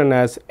function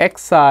as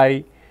x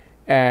I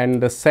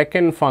and the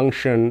second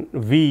function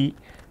v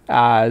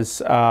as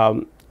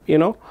del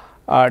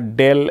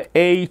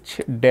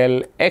h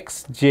del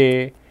x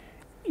j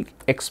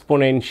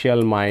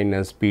exponential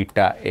minus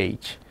beta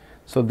h.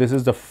 So, this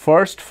is the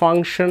first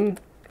function,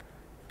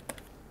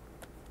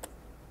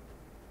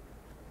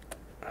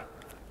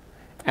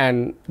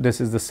 and this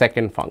is the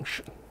second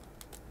function.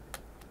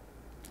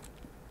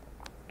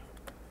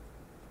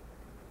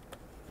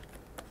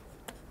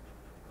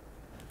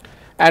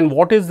 And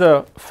what is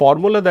the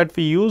formula that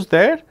we use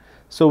there?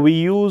 So, we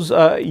use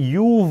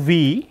u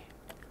v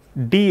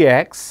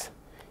dx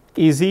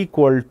is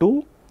equal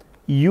to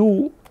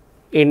u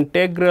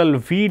integral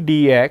v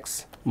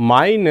dx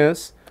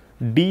minus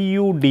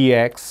du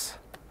dx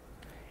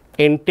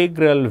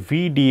integral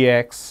v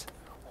dx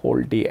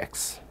whole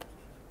dx.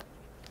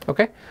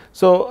 Okay.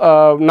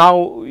 So,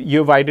 now you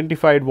have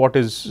identified what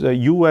is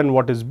u and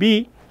what is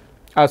b,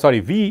 sorry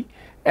v,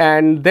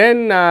 and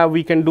then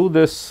we can do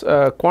this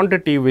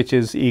quantity which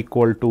is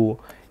equal to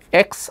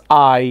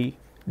xi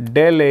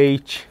del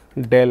h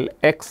del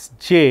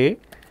xj.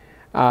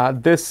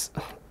 This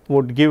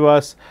would give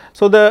us,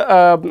 so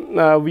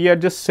the we are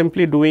just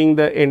simply doing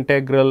the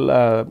integral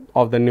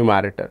of the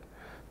numerator.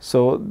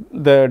 So,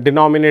 the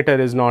denominator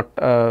is not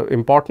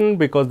important,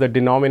 because the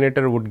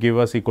denominator would give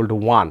us equal to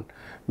 1,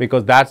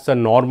 because that is the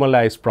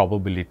normalized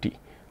probability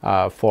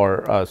for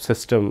a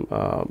system,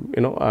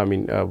 I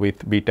mean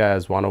with beta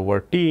as 1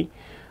 over t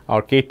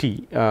or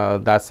kt,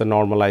 that is the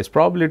normalized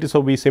probability. So,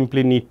 we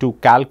simply need to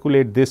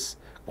calculate this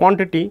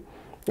quantity,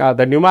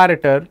 the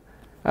numerator.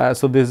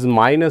 So, this is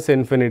minus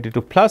infinity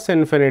to plus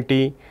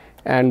infinity,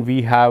 and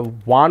we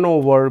have 1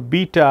 over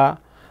beta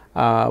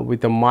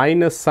with a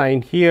minus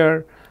sign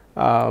here.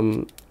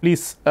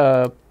 Please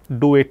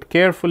do it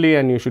carefully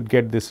and you should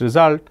get this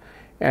result,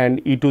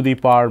 and e to the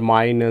power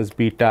minus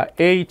beta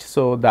h.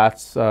 So, that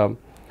is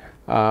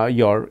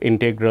your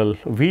integral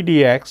v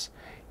dx,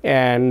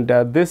 and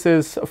this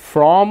is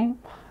from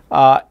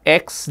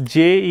xj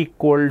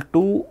equal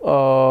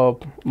to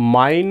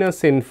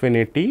minus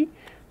infinity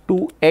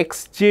to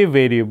xj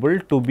variable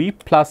to be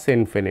plus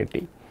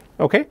infinity,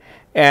 okay,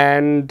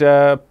 and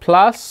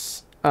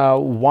plus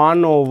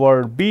 1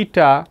 over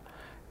beta,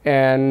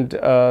 and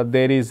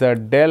there is a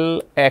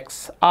del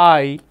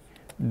xi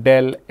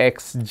del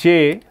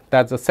xj,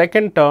 that is the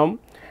second term,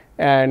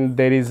 and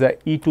there is a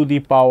e to the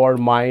power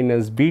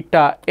minus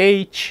beta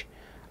h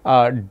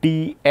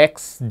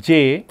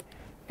dxj,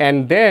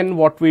 and then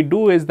what we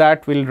do is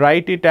that we will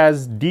write it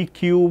as d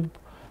cube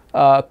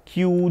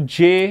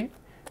qj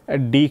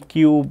d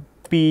cube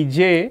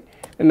pj.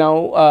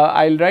 Now,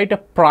 I will write a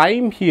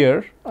prime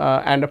here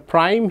and a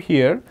prime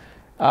here,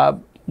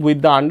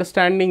 with the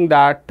understanding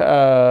that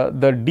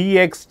the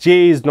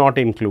dxj is not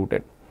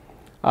included.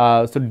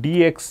 So,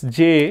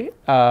 dxj,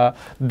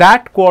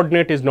 that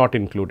coordinate is not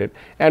included,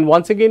 and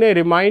once again I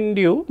remind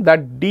you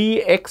that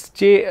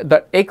dxj,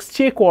 the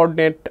xj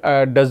coordinate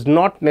does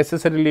not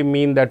necessarily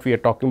mean that we are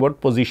talking about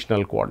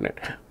positional coordinate.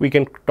 We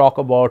can talk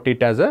about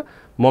it as a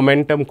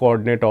momentum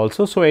coordinate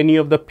also. So, any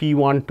of the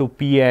p1 to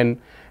pn,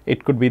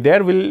 it could be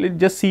there. We will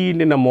just see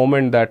it in a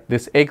moment that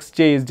this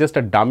xj is just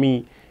a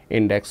dummy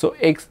index. So,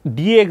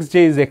 dxj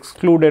is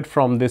excluded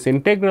from this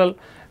integral,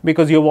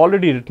 because you have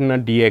already written a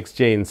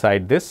dxj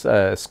inside this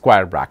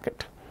square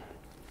bracket.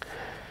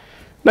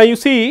 Now, you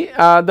see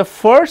the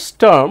first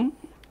term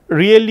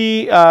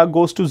really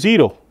goes to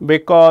 0,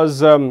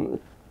 because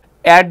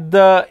at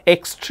the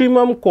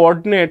extremum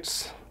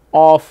coordinates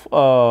of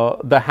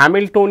the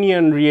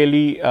Hamiltonian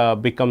really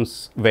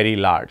becomes very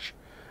large.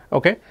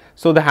 Okay.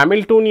 So, the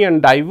Hamiltonian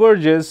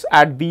diverges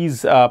at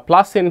these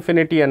plus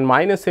infinity and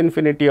minus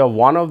infinity of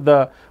one of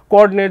the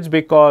coordinates,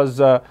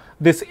 because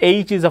this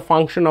h is a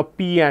function of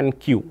p and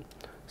q.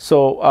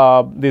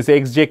 So, this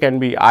xj can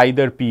be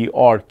either p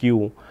or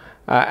q,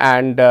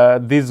 and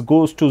this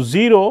goes to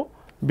 0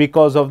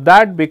 because of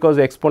that, because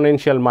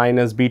exponential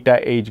minus beta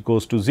h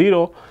goes to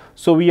 0.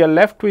 So, we are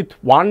left with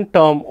one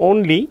term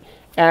only,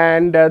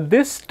 and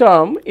this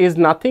term is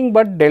nothing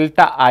but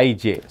delta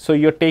ij. So,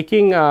 you are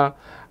taking a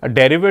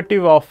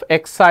derivative of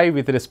xi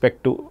with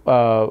respect to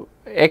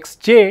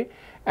xj,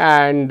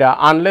 and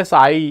unless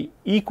I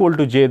equal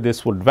to j,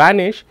 this would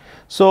vanish.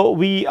 So,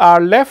 we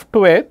are left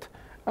with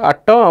a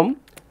term,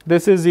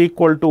 this is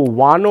equal to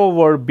 1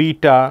 over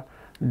beta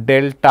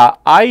delta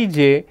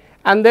ij,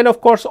 and then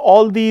of course,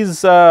 all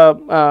these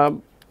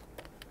terms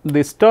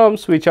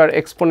which are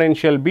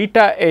exponential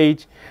beta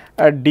h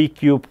d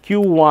cube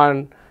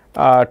q1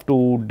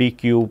 to d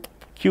cube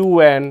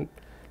qn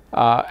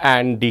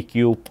and d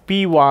cube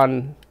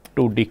p1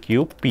 to d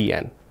cube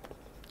pn.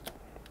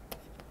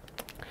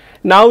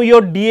 Now,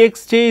 your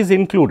dxj is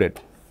included.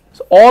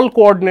 So, all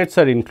coordinates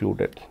are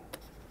included.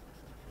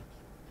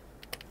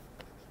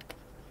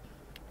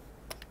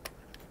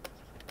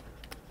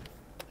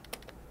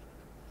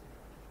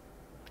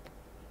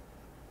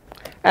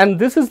 And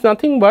this is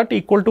nothing but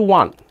equal to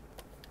 1.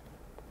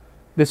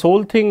 This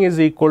whole thing is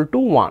equal to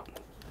 1,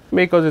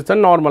 because it is a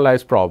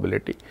normalized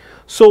probability.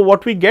 So,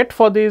 what we get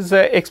for this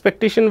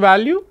expectation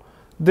value,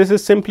 this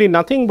is simply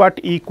nothing but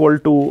equal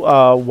to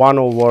 1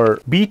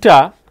 over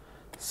beta.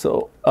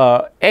 So,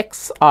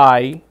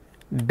 xi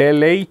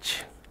del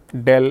h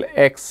del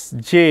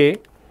xj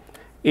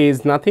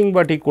is nothing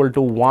but equal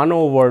to 1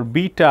 over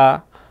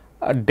beta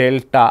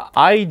delta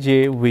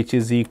ij, which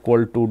is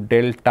equal to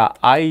delta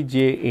ij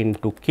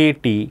into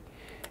kt,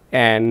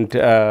 and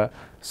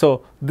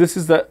so this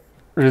is the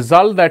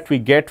result that we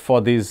get for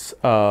this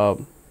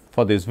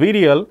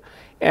virial.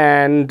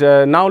 And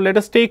now, let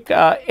us take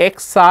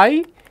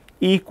xi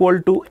equal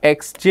to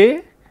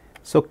xj.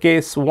 So,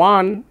 case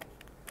 1,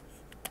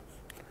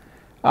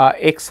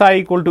 xi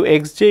equal to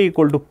xj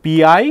equal to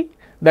pi,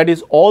 that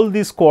is all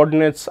these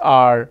coordinates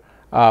are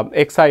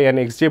xi and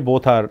xj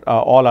both are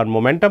all are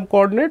momentum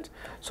coordinates.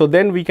 So,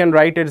 then we can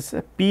write it as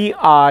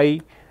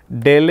pi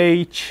del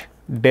h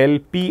del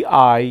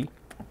pi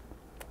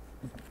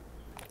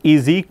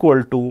is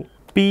equal to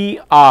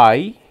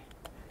pi,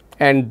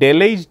 and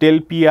del h del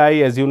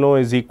pi, as you know,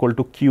 is equal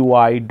to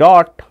qi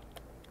dot.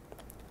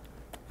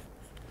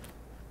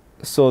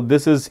 So,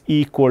 this is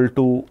equal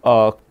to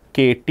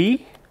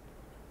kt,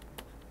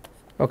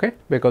 okay,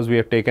 because we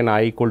have taken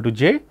I equal to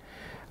j.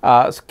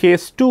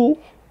 Case 2,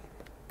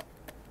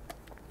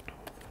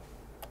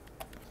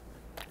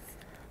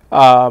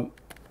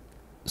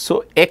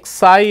 so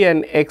xi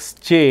and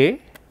xj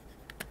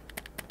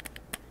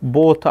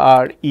both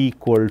are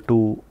equal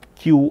to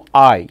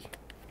qi.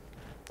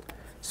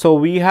 So,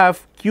 we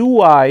have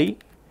qi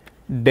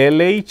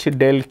del h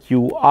del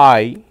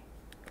qi,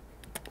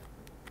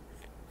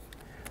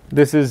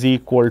 this is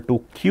equal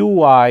to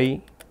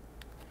qi,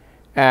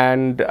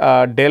 and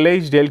del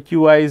h del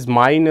qi is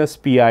minus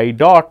pi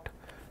dot.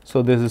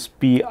 So, this is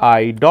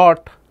pi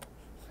dot,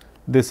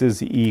 this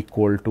is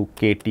equal to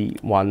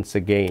kt once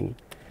again.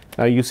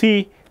 Now, you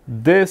see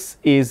this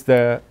is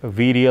the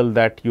virial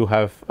that you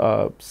have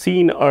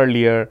seen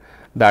earlier,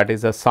 that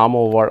is a sum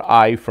over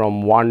I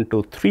from 1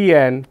 to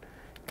 3n,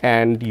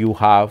 and you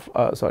have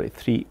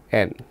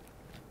 3n,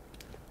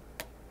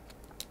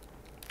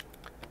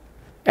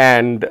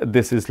 and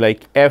this is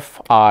like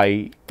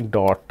fi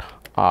dot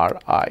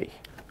ri.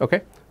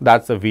 Okay,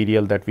 that is the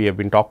virial that we have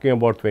been talking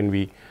about when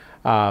we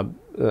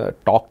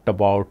talked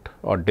about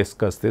or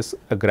discussed this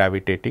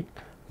gravitating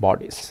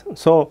bodies.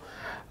 So,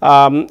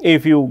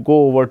 if you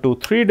go over to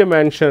 3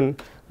 dimension,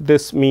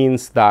 this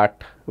means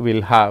that we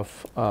will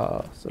have,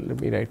 so let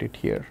me write it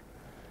here,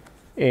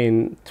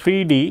 in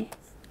 3D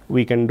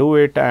we can do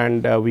it,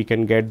 and we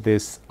can get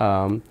this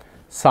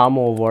sum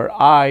over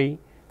I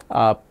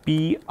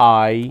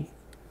pi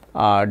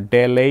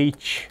del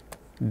h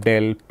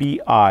del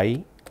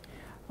pi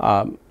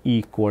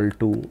equal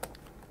to,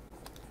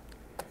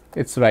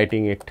 it is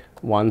writing it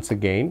once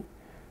again,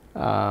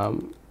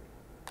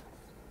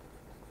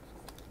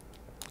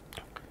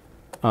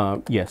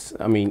 yes,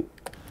 I mean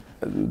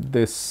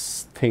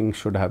this thing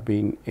should have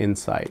been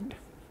inside.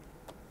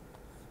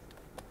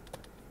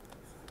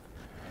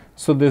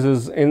 So, this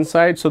is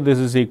inside. So, this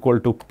is equal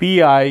to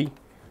pi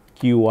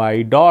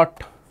qi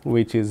dot,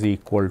 which is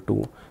equal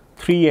to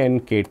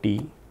 3n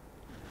kt,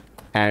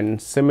 and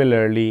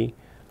similarly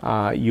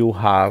you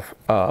have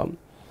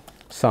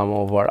sum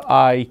over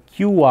I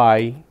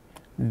qi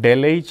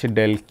del h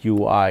del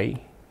qi,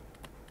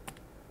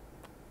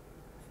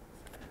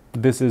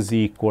 this is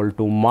equal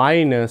to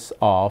minus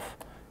of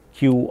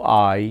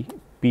qi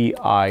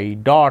pi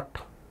dot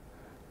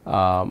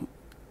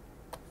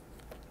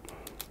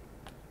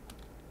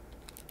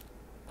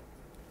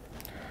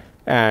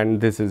and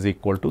this is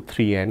equal to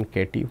 3n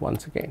kt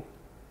once again.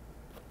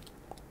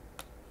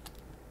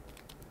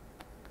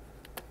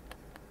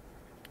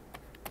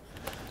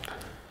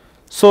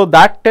 So,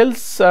 that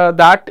tells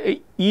that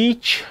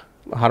each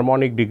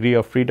harmonic degree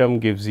of freedom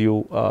gives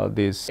you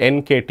this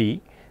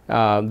nkt,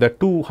 the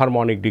 2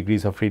 harmonic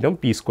degrees of freedom,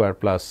 p square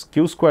plus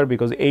q square,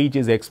 because h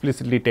is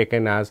explicitly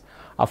taken as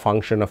a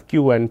function of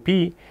q and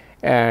p,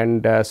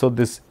 and so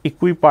this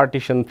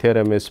equipartition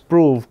theorem is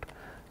proved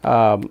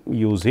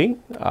using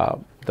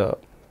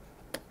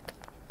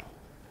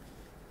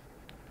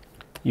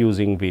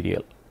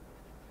Virial.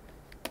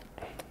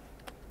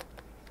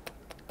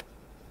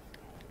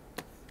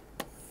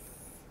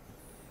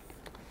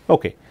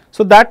 Okay.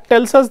 So, that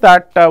tells us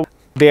that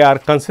they are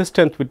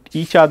consistent with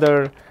each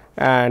other,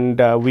 and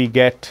we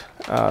get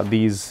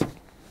these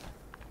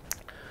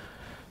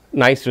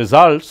nice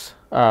results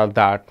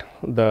that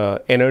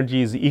the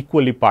energy is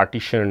equally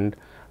partitioned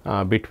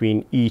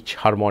between each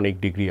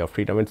harmonic degree of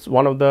freedom. It is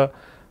one of the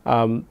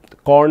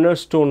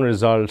cornerstone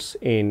results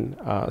in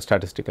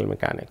statistical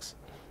mechanics.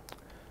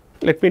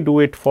 Let me do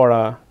it for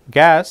a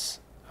gas,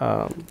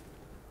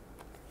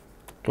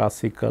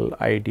 classical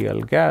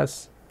ideal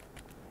gas.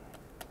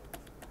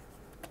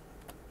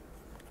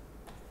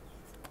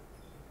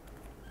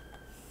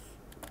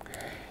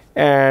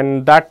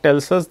 And that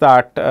tells us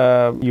that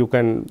you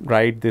can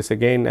write this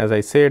again, as I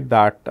said,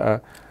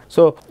 that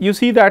so you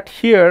see that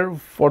here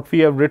what we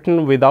have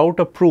written without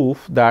a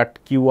proof, that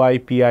qi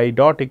pi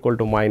dot equal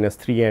to minus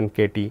 3n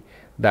kt,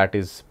 that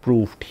is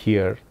proved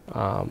here,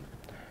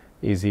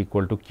 is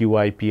equal to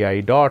qi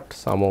pi dot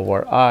sum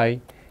over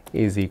I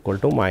is equal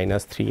to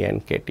minus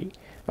 3n kt.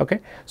 Okay.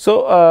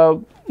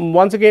 So,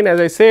 once again, as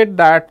I said,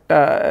 that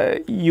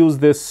use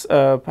this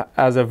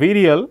as a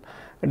virial,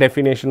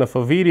 definition of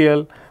a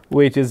virial,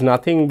 which is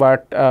nothing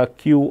but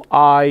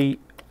qi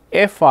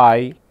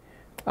fi,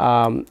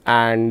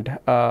 and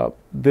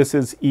this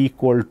is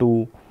equal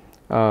to,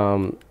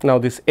 now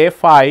this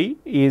fi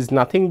is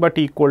nothing but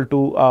equal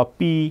to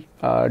p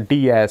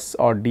ds,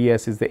 or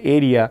ds is the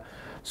area.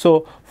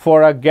 So,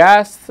 for a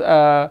gas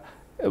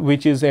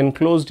which is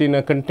enclosed in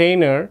a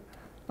container,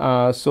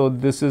 so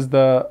this is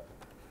the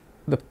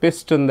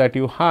piston that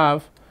you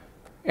have,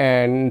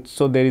 and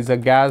so there is a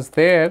gas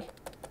there.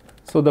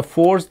 So, the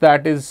force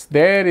that is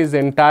there is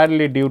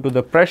entirely due to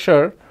the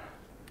pressure,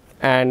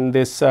 and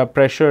this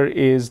pressure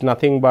is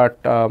nothing but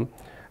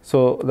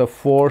so the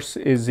force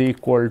is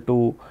equal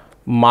to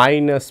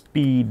minus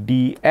P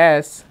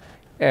ds,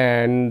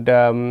 and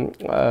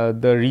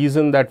the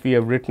reason that we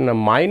have written a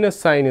minus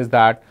sign is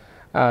that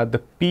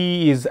the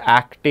P is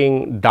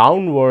acting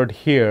downward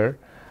here,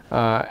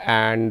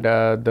 and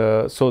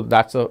so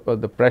that is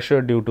the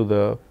pressure due to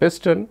the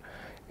piston,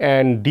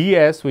 and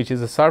ds, which is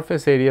the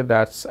surface area,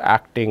 that is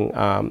acting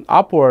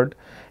upward.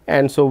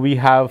 And so, we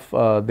have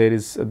there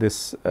is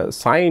this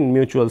sign,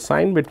 mutual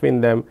sign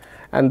between them,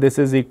 and this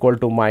is equal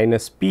to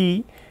minus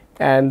P,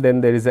 and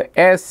then there is a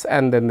S,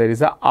 and then there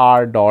is a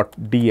R dot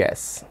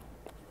ds.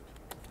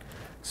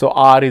 So,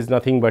 R is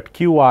nothing but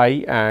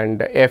Qi,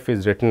 and F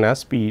is written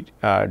as P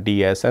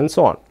ds, and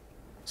so on.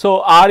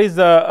 So, R is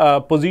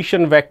the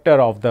position vector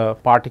of the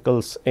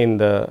particles in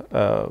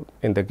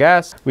the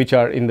gas, which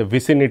are in the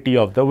vicinity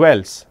of the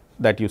wells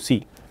that you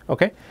see.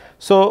 Okay.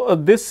 So,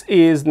 this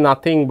is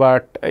nothing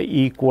but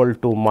equal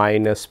to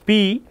minus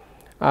P,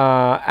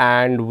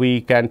 and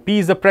we can, P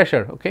is the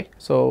pressure. Okay.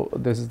 So,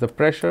 this is the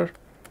pressure,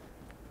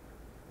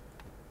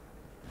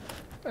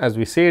 as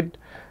we said.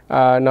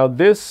 Now,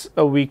 this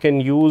we can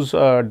use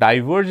a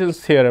divergence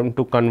theorem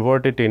to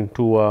convert it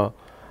into a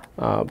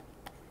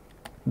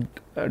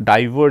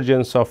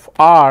divergence of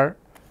R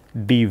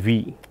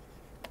dV.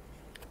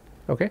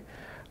 Okay.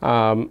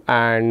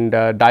 And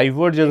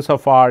divergence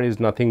of R is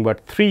nothing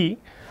but 3,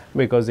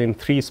 because in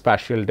 3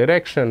 spatial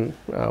direction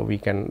we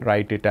can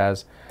write it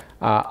as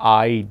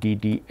I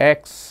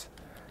ddx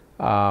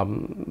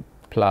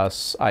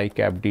plus I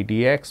cap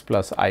ddx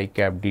plus I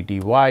cap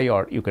ddy,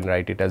 or you can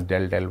write it as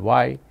del del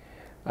y,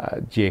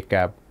 j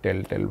cap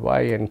del del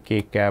y, and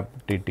k cap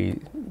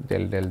dd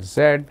del del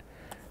z,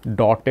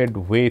 dotted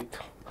with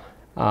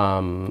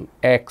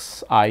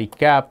x I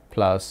cap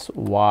plus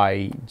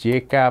y j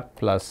cap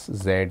plus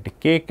z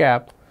k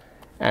cap,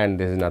 and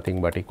this is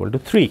nothing but equal to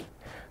 3.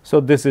 So,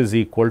 this is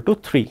equal to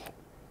 3.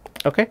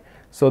 Okay.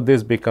 So,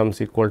 this becomes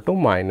equal to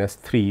minus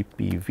 3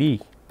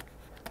 PV.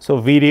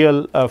 So,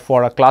 virial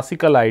for a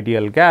classical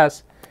ideal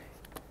gas,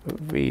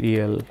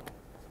 virial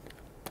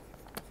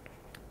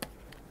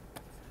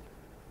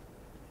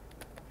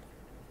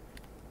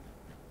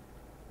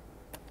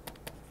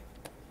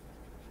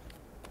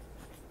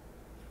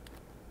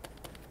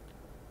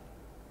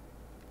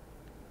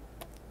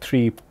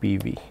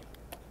PV.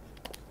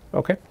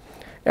 Okay.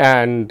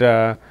 And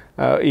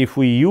if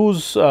we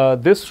use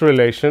this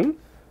relation,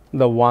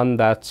 the one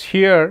that is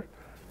here,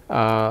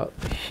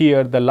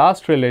 here the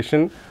last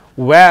relation,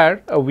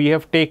 where we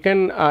have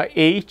taken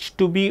H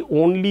to be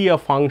only a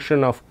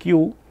function of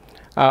Q,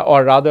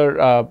 or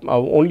rather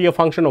only a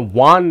function of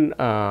one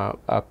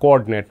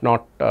coordinate,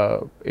 not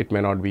it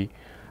may not be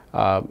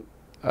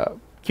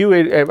Q.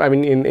 I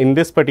mean, in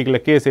this particular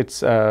case, it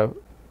is a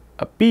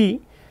P,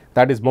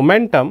 that is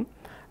momentum.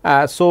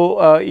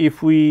 So,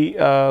 if we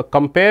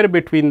compare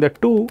between the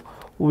two,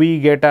 we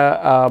get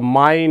a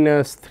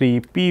minus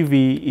 3 PV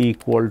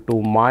equal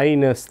to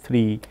minus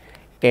 3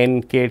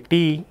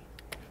 NKT,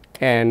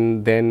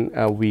 and then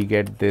we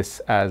get this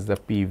as the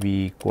PV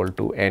equal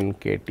to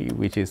NKT,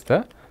 which is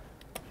the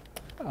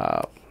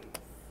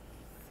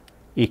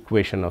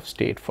equation of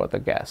state for the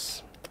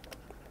gas.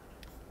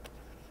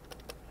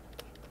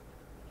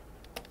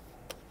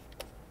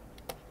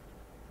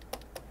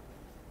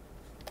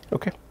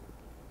 Okay.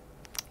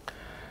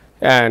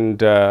 And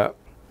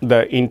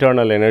the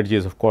internal energy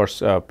is of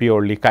course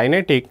purely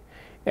kinetic,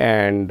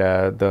 and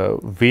the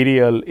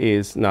virial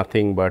is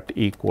nothing but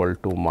equal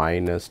to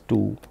minus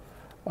 2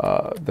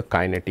 the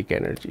kinetic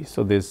energy.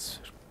 So, this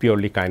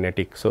purely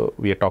kinetic. So,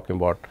 we are talking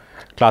about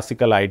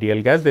classical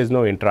ideal gas, there is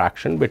no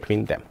interaction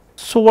between them.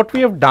 So, what we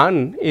have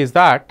done is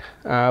that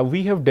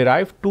we have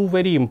derived two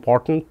very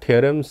important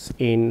theorems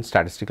in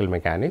statistical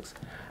mechanics,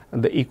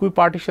 the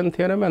equipartition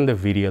theorem and the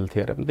virial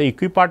theorem. The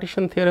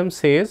equipartition theorem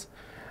says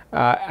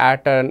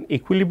at an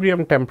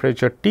equilibrium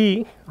temperature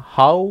T,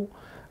 how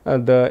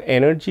the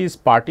energy is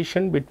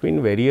partitioned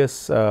between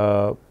various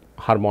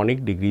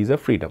harmonic degrees of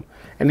freedom,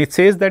 and it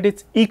says that it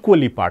is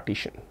equally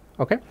partitioned.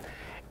 Okay.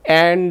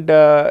 And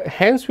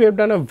hence we have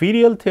done a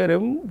virial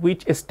theorem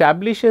which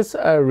establishes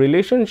a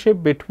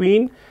relationship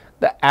between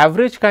the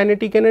average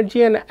kinetic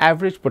energy and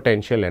average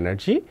potential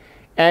energy,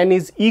 and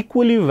is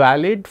equally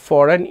valid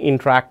for an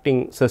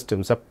interacting system,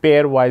 a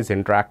pairwise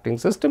interacting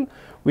system,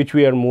 which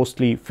we are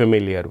mostly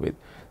familiar with.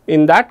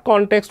 In that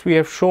context, we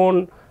have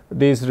shown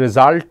this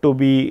result to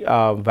be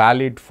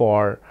valid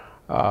for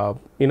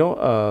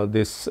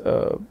this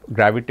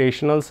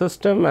gravitational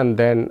system, and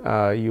then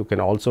you can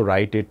also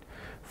write it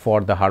for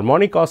the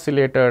harmonic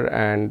oscillator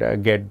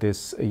and get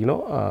this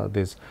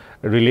this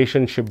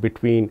relationship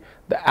between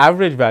the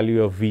average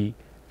value of V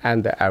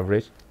and the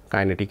average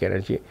kinetic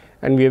energy.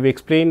 And we have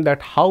explained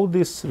that how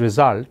this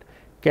result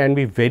can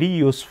be very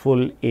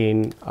useful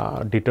in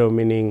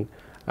determining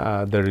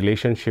the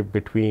relationship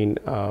between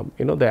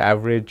the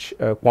average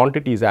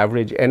quantities,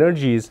 average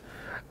energies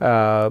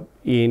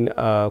in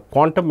a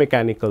quantum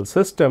mechanical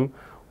system,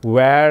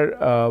 where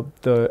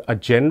a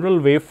general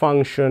wave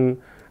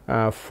function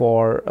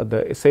for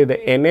the say the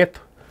nth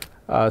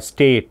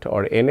state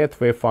or nth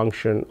wave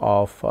function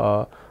of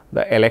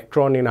the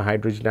electron in a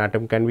hydrogen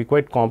atom can be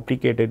quite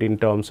complicated in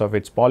terms of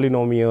its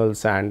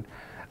polynomials and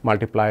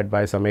multiplied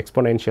by some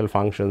exponential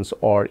functions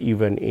or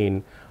even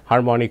in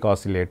harmonic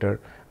oscillator.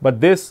 But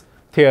this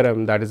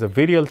theorem, that is a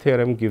Virial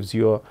theorem, gives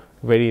you a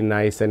very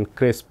nice and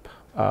crisp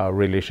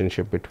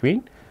relationship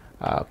between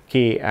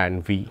k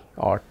and v,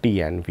 or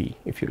t and v,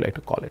 if you like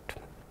to call it.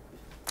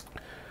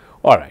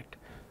 All right.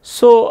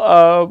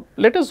 So,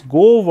 let us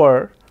go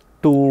over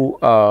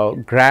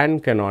to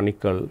grand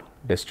canonical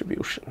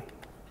distribution.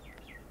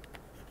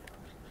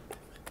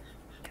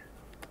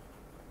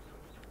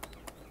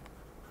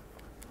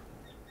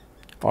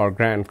 Or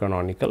grand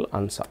canonical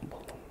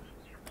ensemble.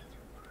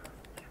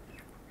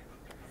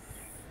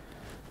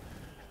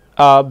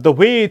 The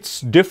way it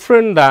is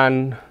different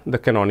than the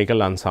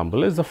canonical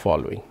ensemble is the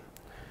following.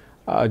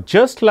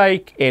 Just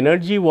like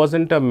energy was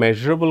not a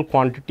measurable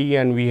quantity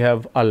and we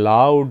have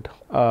allowed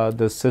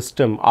the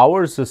system,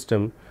 our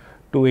system,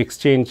 to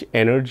exchange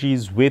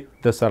energies with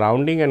the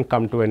surrounding and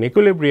come to an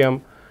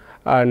equilibrium,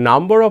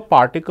 number of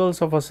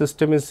particles of a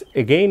system is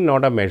again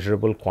not a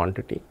measurable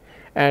quantity.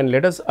 And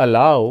let us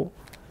allow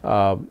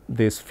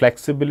this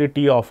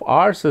flexibility of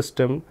our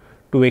system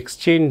to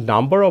exchange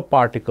number of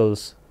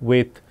particles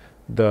with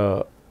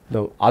the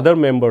other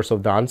members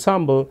of the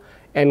ensemble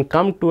and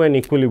come to an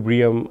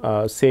equilibrium,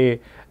 say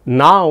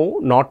now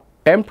not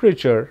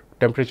temperature,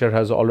 temperature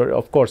has already,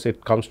 of course,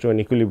 it comes to an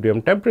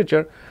equilibrium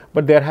temperature,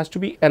 but there has to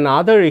be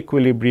another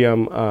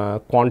equilibrium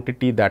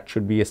quantity that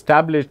should be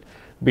established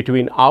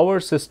between our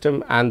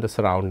system and the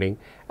surrounding,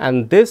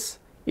 and this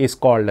is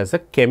called as a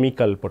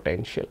chemical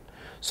potential.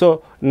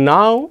 So,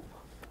 now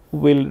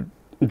we will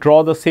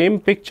draw the same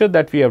picture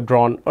that we have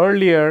drawn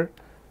earlier.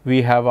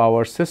 We have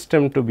our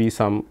system to be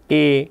some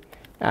A,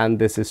 and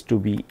this is to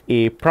be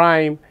A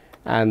prime,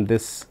 and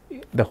this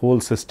the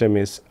whole system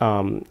is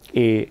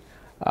A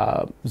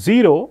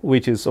 0,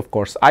 which is of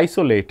course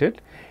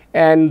isolated,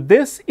 and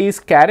this is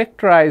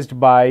characterized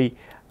by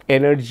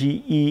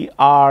energy E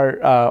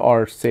r,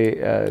 or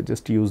say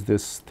just use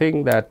this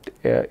thing that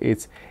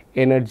it's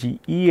energy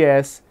E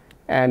s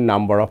and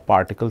number of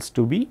particles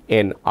to be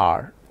N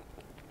r.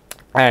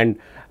 And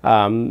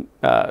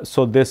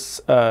so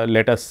this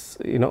let us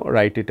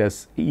write it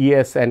as E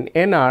s and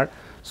N r.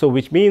 So,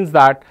 which means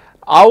that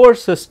our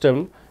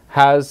system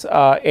has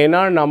N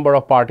r number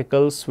of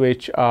particles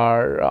which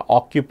are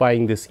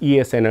occupying this E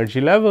s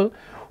energy level,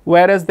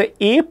 whereas the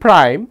A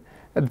prime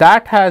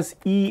that has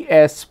E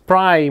s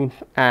prime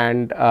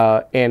and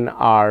N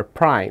r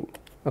prime.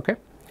 Okay.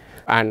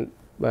 And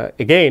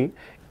again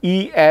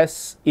E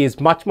s is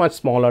much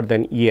smaller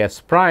than E s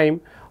prime,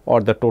 or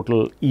the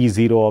total E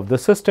 0 of the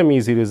system. E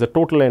 0 is the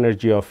total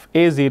energy of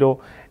A 0,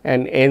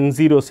 and N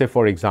 0, say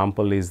for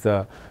example, is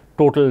the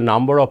total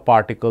number of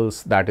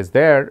particles that is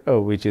there,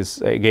 which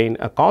is again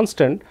a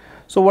constant.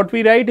 So, what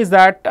we write is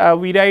that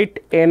we write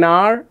N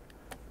r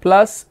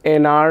plus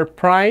N r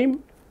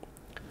prime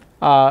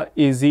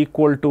is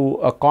equal to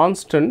a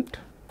constant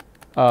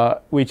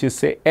which is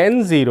say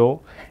N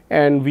 0,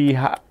 and we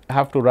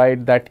have to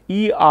write that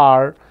E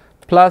r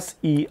plus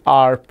E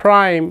r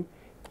prime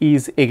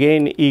is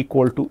again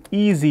equal to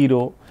E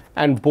 0,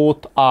 and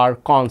both are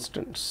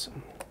constants.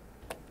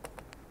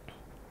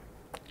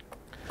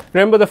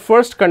 Remember, the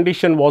first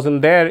condition was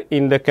not there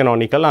in the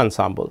canonical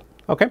ensemble.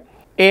 Okay.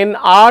 N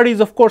r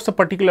is of course a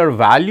particular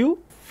value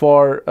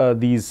for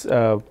these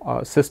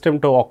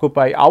system to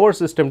occupy, our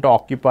system to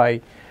occupy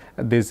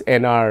this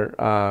N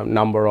r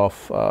number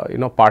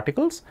of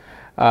particles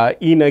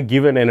in a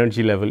given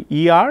energy level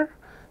E r.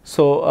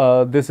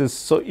 So, this is,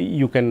 so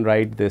you can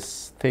write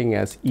this thing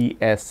as E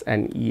s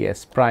and E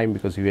s prime,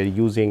 because we are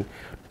using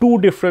two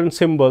different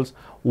symbols,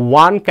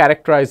 one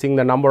characterizing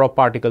the number of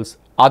particles,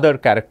 other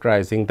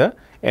characterizing the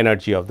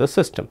energy of the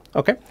system.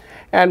 Okay.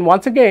 And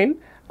once again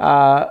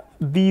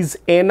these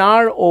N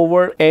r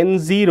over N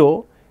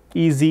 0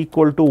 is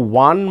equal to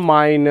 1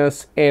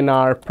 minus N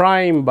r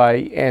prime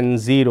by N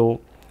 0,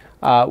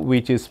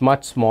 which is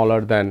much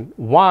smaller than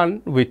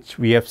 1, which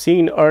we have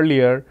seen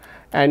earlier,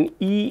 and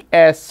E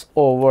s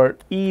over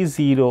E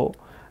 0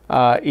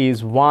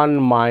 is 1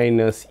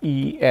 minus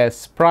E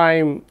s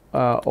prime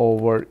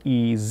over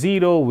E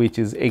 0, which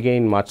is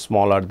again much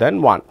smaller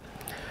than 1.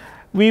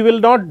 We will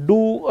not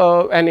do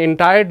an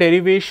entire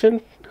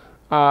derivation,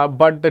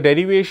 but the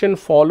derivation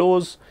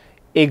follows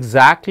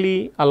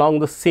exactly along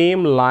the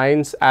same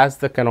lines as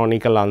the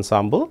canonical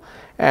ensemble,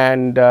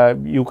 and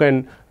you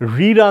can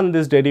rerun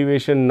this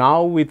derivation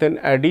now with an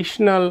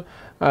additional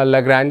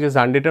Lagrange's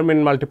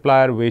undetermined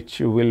multiplier,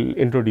 which will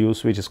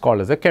introduce, which is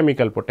called as a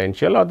chemical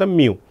potential, or the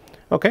mu.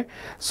 Okay.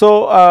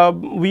 So,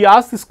 we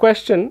ask this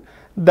question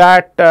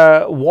that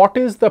what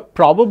is the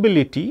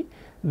probability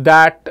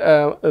that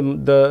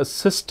the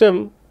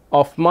system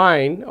of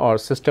mine or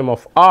system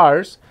of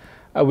ours,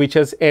 which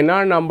has N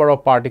r number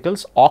of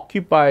particles,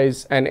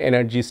 occupies an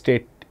energy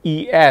state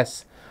E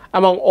s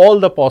among all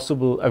the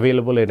possible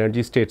available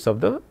energy states of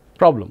the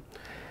problem.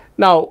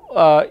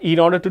 Now, in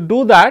order to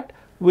do that,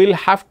 we will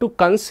have to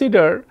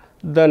consider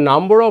the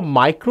number of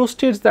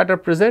microstates that are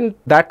present,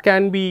 that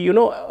can be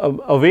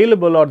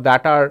available, or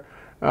that are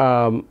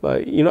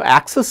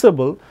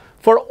accessible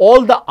for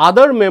all the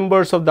other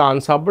members of the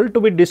ensemble to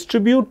be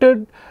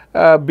distributed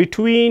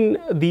between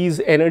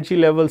these energy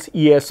levels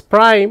E s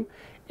prime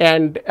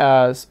and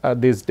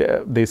this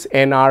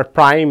nr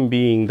prime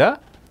being the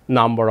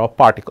number of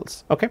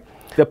particles. Okay.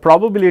 The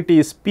probability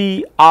is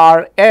P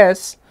r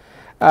s,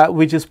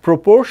 which is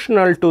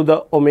proportional to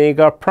the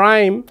omega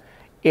prime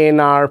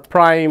nr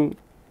prime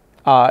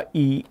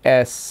E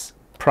s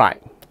prime.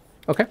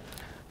 Okay.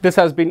 This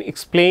has been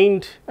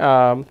explained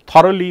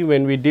thoroughly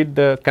when we did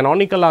the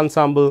canonical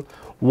ensemble,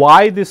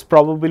 why this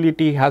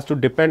probability has to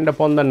depend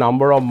upon the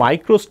number of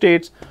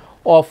microstates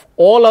of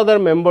all other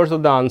members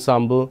of the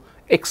ensemble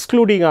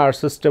excluding our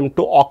system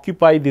to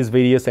occupy these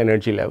various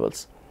energy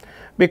levels,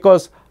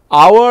 because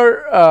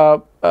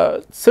our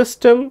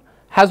system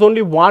has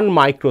only one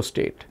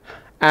microstate,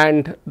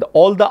 and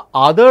all the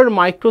other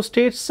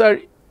microstates are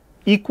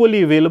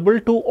equally available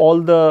to all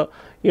the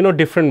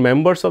different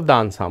members of the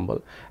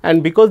ensemble.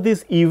 And because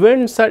these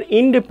events are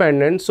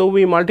independent, so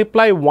we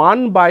multiply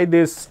 1 by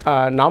this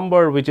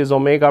number, which is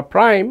omega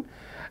prime,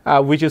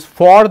 which is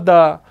for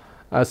the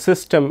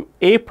system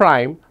A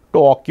prime to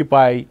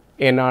occupy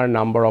nr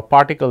number of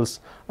particles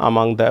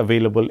among the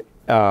available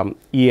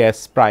E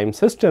s prime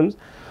systems.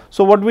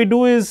 So, what we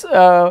do is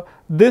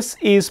this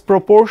is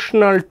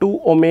proportional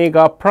to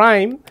omega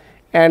prime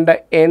and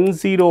n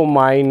 0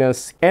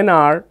 minus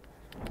nr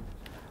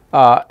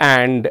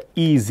and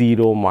E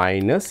 0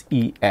 minus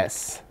E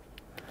s.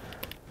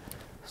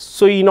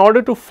 So, in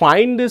order to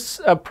find this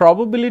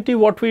probability,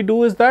 what we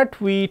do is that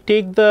we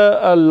take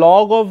the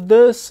log of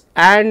this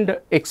and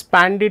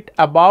expand it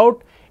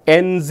about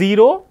n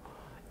 0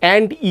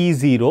 and E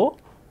 0,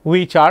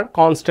 which are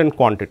constant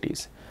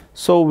quantities.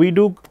 So, we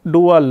do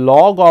a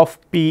log of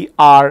P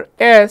r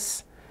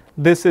s,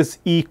 this is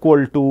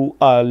equal to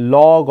a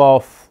log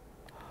of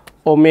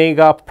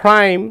omega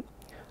prime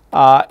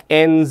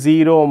n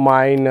 0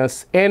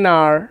 minus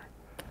nr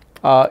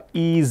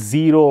E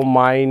 0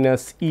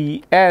 minus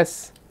E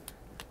s,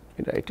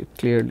 write it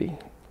clearly,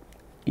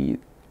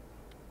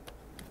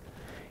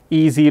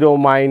 E 0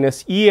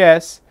 minus E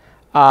s,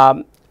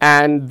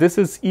 and this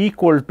is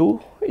equal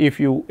to, if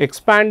you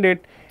expand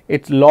it,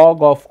 it is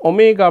log of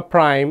omega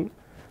prime.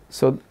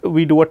 So,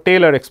 we do a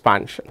Taylor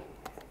expansion.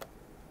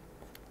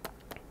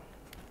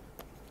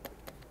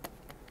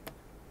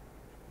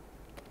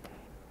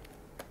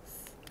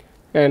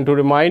 And to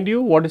remind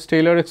you, what is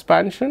Taylor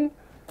expansion?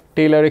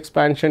 Taylor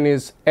expansion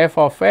is f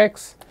of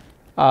x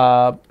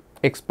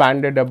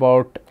expanded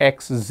about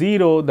x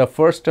 0, the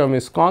first term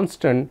is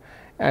constant,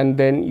 and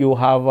then you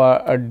have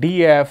a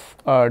df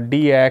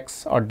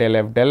dx or del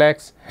f del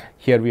x.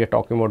 Here we are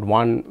talking about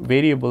one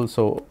variable,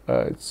 so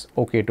it is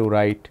okay to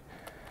write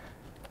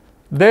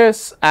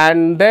this,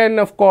 and then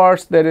of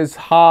course there is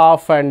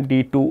half and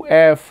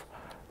d2f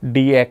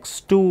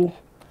dx2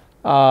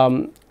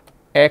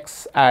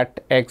 x at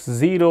x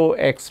 0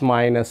 x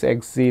minus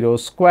x 0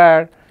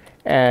 square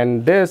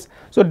and this.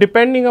 So,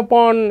 depending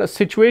upon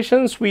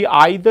situations, we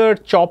either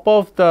chop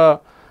off the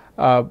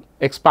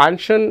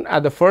expansion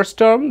at the first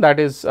term, that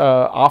is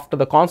after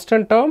the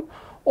constant term,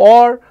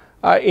 or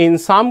in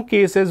some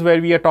cases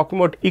where we are talking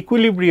about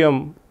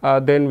equilibrium,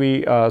 then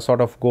we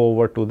sort of go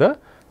over to the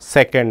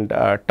second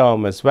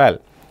term as well.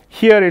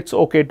 Here it is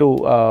okay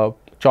to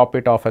chop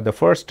it off at the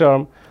first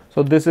term.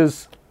 So, this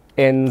is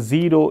n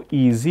 0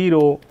 E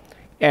 0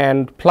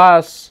 and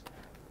plus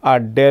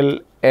del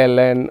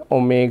ln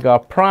omega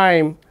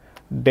prime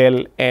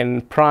del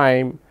n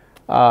prime,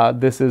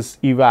 this is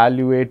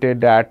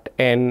evaluated at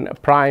n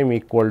prime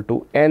equal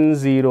to n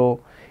 0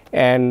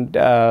 and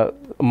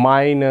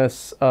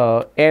minus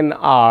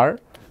nr.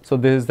 So,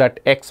 this is that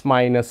x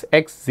minus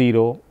x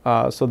 0.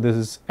 So, this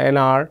is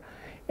nr,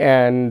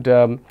 and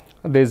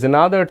there is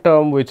another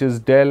term which is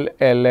del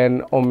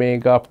ln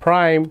omega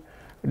prime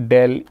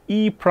del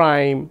E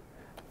prime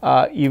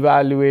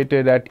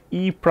evaluated at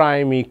E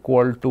prime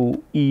equal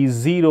to E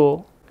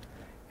 0,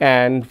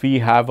 and we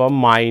have a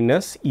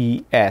minus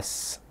E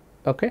s.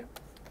 Okay.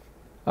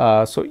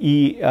 So,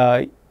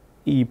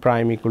 E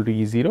prime equal to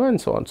E 0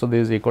 and so on. So,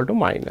 this is equal to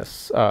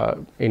minus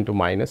into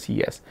minus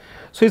E s.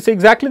 So, it is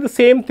exactly the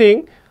same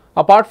thing.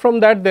 Apart from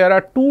that, there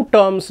are two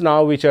terms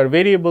now which are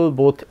variable,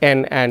 both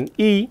n and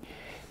e,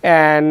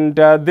 and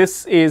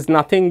this is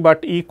nothing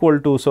but equal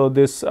to, so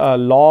this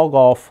log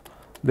of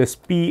this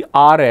P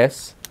r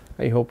s,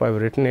 I hope I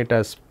have written it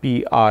as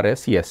P r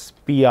s, yes,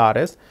 P r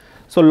s.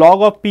 So,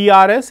 log of P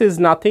r s is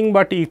nothing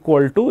but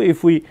equal to,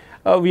 if we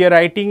are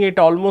writing it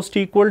almost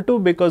equal to,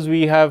 because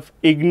we have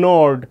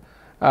ignored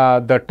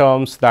the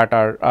terms that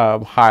are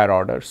higher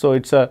order. So,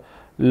 it is a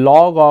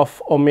log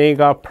of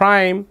omega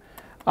prime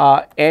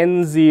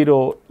n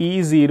 0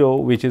 E 0,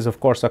 which is of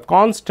course a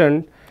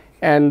constant,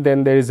 and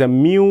then there is a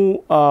mu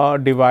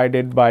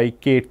divided by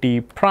k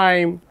t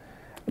prime,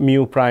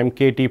 mu prime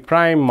k t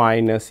prime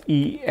minus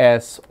E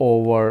s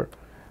over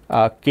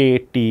k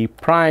t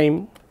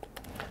prime.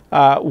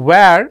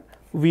 where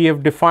we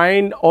have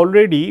defined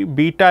already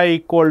beta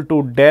equal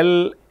to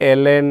del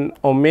ln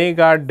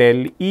omega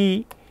del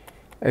E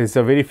is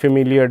a very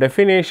familiar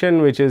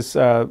definition, which is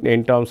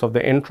in terms of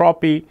the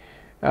entropy,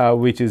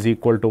 which is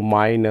equal to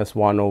minus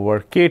 1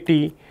 over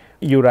kT.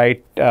 You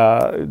write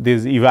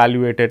this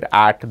evaluated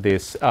at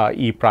this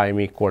E prime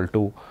equal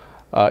to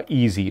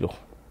E 0,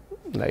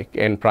 like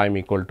n prime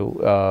equal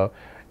to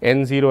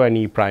n 0 and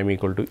E prime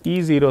equal to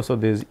E 0. So,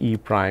 this E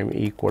prime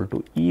equal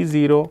to E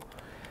 0,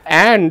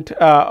 and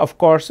of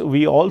course,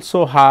 we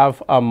also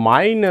have a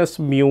minus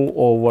mu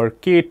over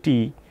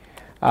kT,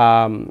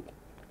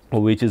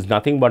 which is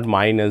nothing but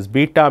minus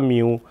beta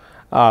mu,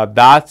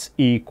 that is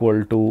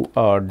equal to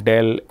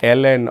del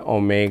ln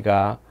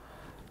omega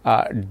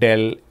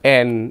del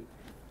n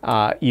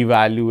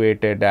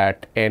evaluated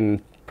at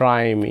n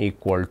prime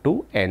equal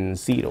to n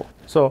 0.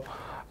 So,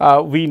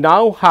 we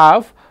now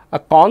have a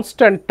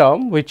constant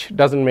term which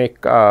does not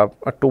make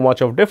too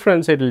much of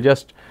difference. It will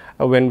just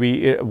when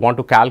we want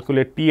to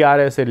calculate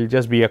PRS, it will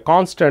just be a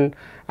constant,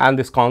 and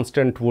this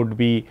constant would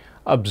be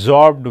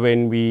absorbed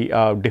when we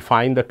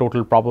define the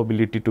total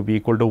probability to be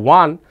equal to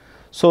 1.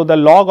 So, the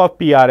log of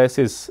PRS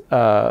is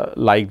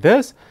like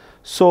this.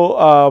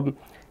 So,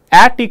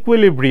 at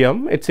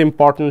equilibrium, it is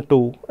important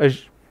to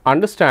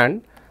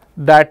understand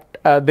that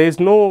there is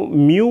no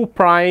mu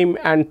prime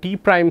and T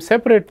prime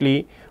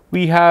separately.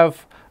 We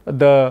have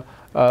the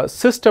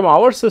system,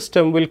 our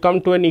system will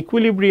come to an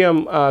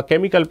equilibrium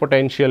chemical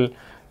potential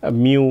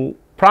mu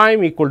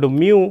prime equal to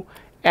mu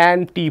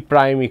and T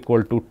prime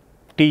equal to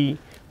T,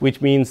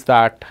 which means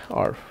that,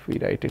 or we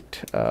write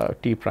it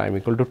T prime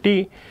equal to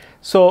T.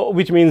 So,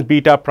 which means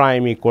beta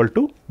prime equal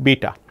to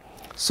beta.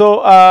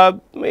 So,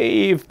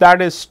 if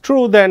that is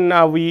true,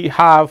 then we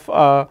have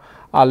a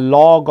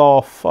log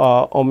of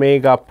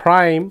omega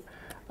prime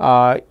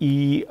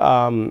E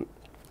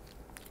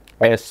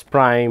S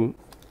prime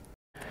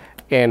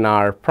n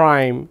r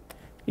prime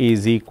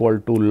is equal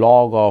to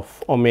log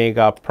of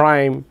omega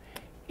prime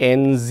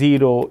n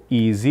 0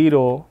 E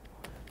 0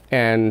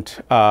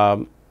 and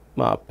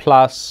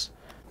plus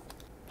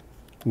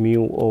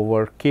mu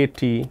over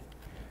kT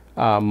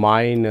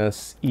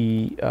minus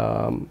E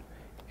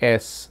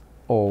S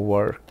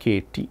over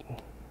kT.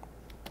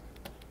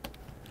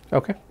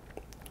 Okay.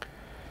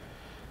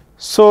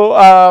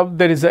 So,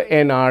 there is a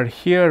nr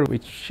here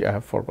which I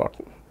have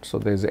forgotten. So,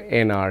 there is a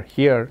nr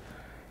here,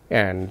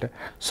 and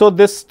so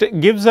this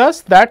gives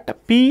us that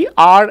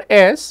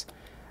PRS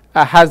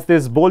has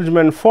this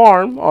Boltzmann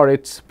form, or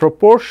it is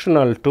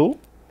proportional to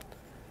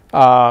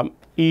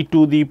e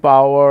to the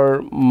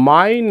power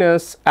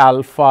minus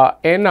alpha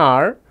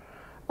nr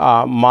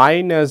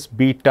minus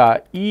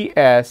beta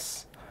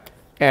ES,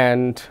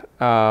 and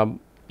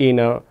in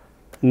a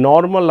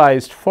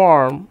normalized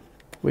form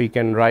we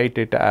can write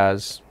it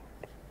as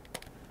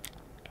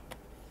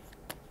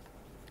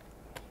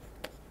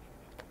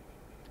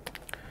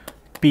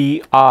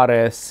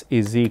PRS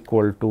is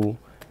equal to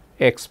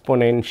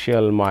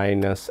exponential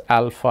minus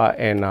alpha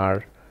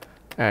nr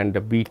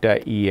and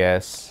beta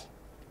ES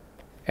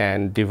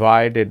and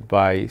divided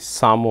by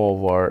sum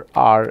over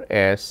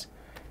RS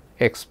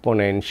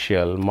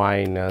exponential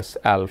minus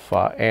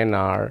alpha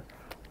nr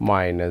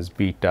minus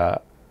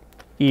beta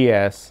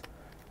ES,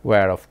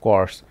 where of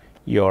course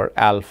your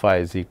alpha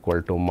is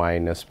equal to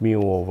minus mu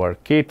over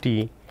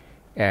kT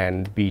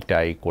and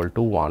beta equal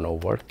to 1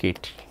 over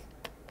kT.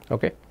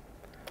 Okay.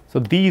 So,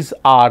 these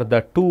are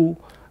the two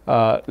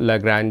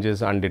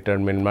Lagrange's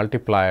undetermined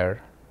multiplier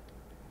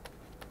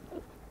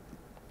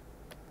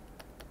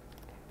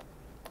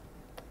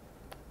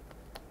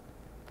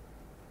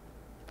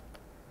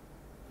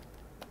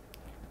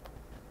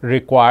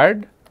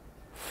required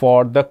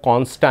for the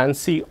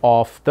constancy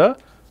of the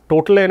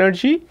total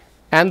energy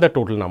and the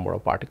total number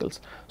of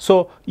particles.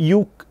 So,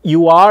 you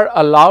are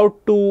allowed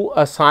to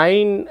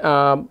assign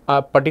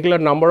a particular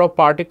number of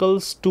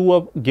particles to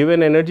a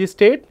given energy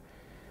state,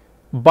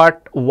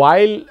 but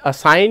while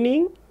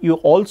assigning you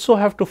also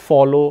have to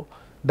follow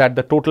that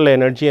the total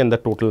energy and the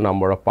total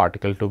number of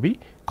particle to be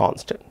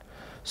constant.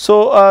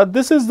 So,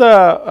 this is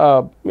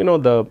the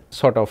the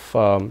sort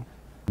of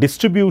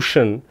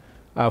distribution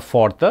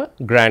for the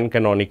grand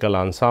canonical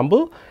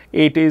ensemble.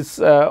 It is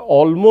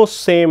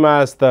almost same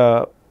as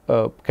the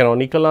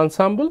canonical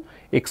ensemble,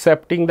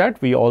 excepting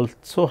that we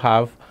also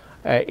have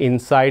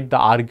inside the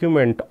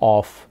argument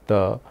of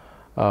the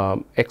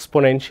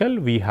exponential,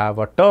 we have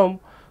a term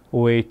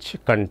which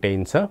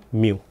contains a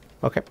mu.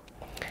 Okay.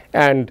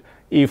 And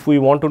if we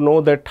want to know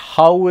that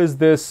how is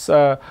this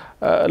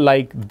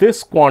like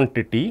this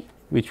quantity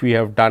which we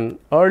have done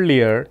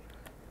earlier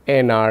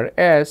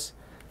NRS,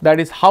 that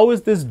is how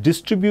is this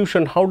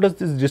distribution, how does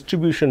this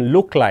distribution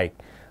look like,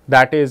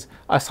 that is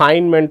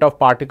assignment of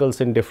particles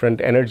in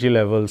different energy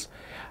levels.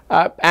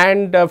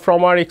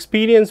 From our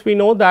experience we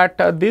know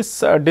that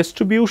this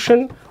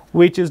distribution,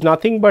 which is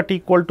nothing but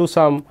equal to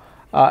some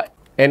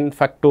n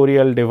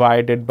factorial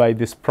divided by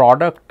this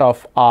product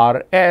of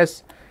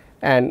RS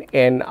and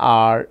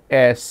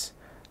NRS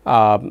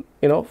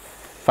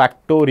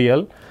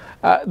factorial,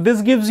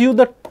 this gives you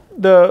the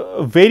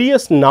the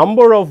various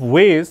number of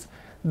ways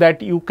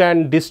that you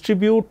can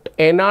distribute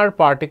NR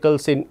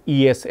particles in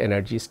ES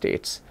energy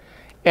states,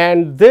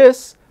 and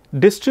this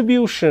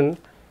distribution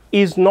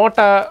is not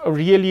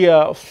really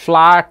a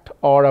flat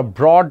or a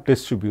broad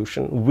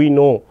distribution. We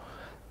know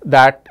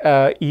that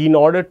in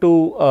order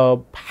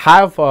to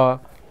have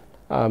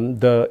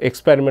the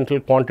experimental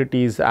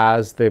quantities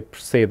as they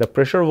say the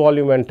pressure,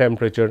 volume and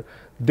temperature,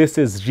 this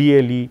is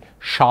really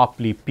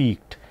sharply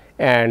peaked,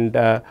 and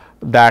that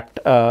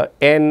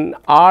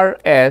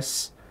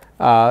NRS,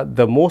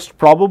 the most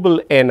probable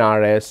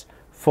NRS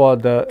for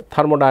the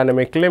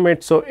thermodynamic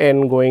limit. So,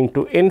 n going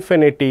to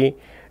infinity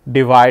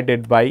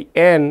divided by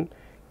n,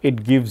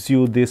 it gives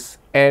you this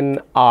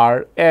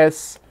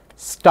NRS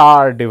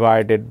star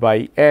divided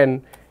by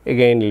n,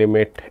 again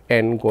limit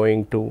n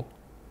going to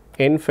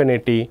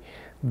infinity.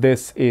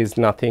 This is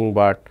nothing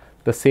but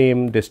the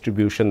same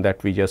distribution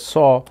that we just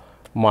saw,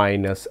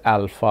 minus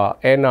alpha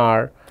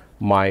NR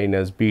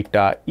minus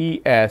beta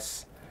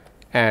ES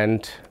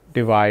and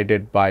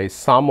divided by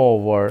sum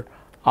over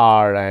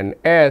R and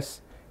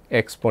S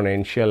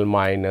exponential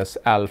minus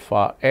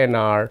alpha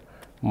NR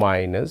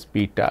minus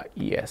beta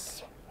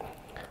ES.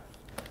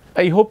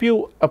 I hope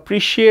you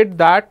appreciate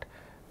that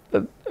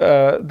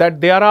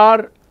that there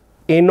are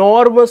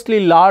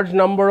enormously large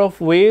number of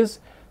ways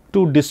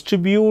to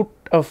distribute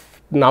a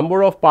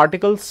number of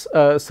particles,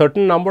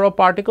 certain number of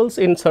particles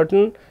in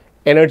certain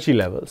energy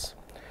levels.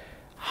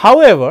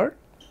 However,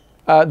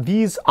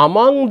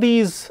 among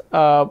these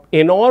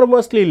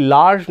enormously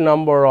large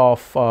number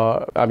of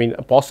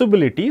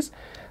possibilities,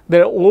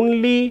 there are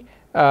only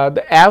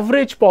the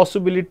average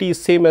possibility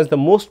is same as the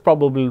most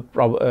probable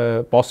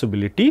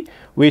possibility,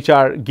 which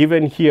are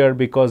given here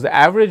because the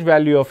average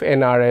value of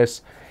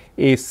NRS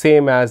is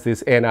same as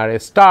this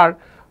NRS star.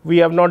 We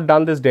have not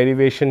done this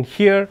derivation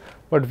here,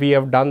 but we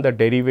have done the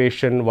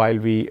derivation while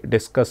we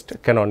discussed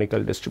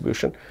canonical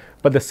distribution,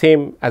 but the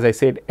same, as I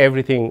said,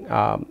 everything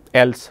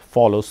else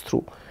follows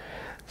through.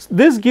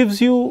 This gives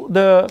you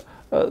the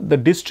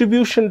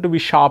distribution to be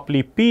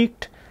sharply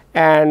peaked,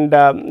 and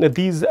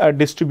these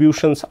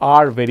distributions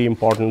are very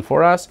important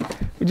for us.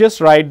 We just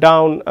write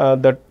down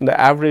the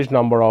average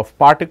number of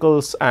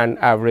particles and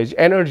average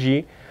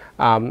energy,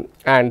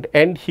 and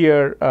end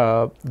here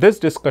this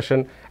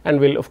discussion, and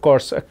will of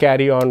course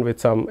carry on with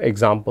some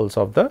examples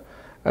of the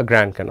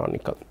grand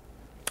canonical.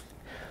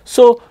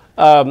 So,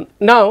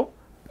 now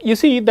you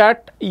see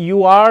that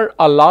you are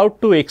allowed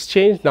to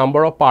exchange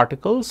number of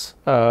particles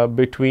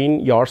between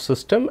your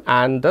system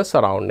and the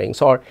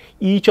surroundings, or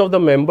each of the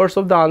members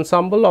of the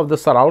ensemble of the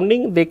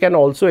surrounding, they can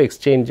also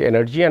exchange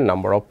energy and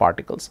number of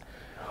particles.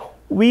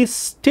 We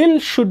still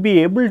should be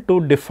able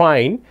to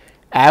define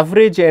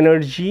average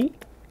energy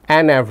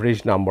and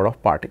average number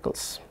of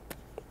particles.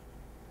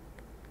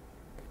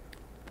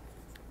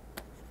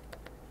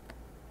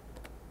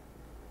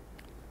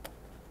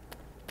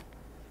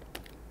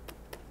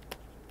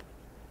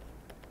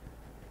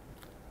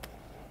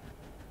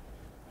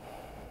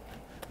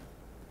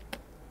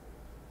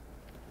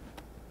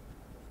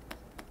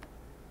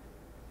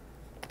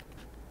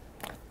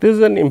 This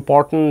is an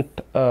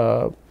important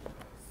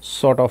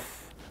sort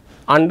of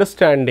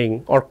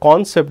understanding or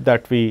concept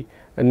that we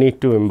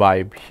need to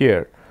imbibe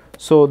here.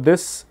 So,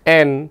 this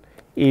n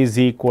is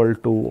equal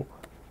to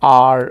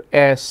R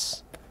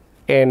S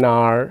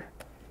NR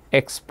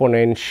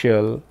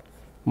exponential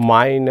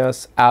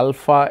minus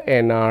alpha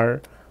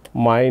NR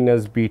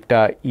minus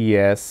beta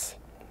ES,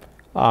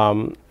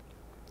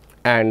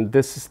 and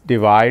this is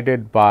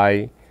divided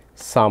by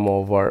sum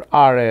over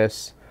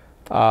RS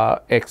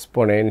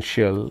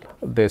exponential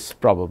this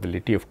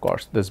probability, of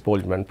course, this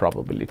Boltzmann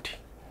probability.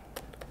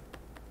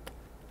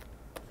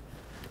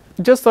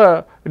 Just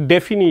a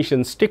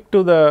definition, stick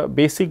to the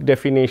basic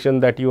definition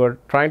that you are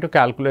trying to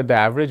calculate the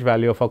average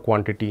value of a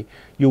quantity.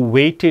 You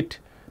weight it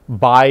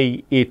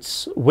by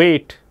its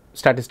weight,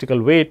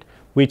 statistical weight,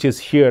 which is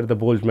here the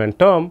Boltzmann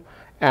term,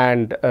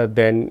 and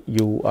then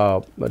you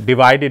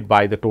divide it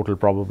by the total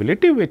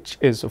probability, which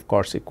is of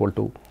course equal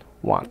to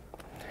 1.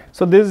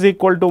 So, this is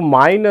equal to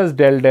minus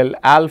del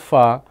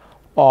alpha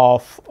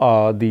of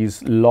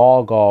these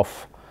log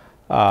of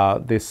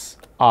this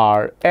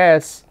R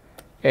S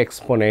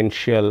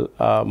exponential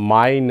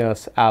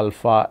minus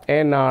alpha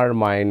NR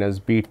minus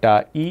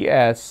beta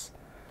ES,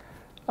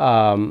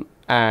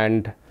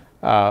 and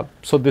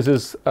so this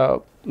is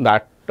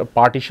that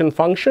partition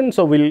function.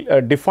 So, we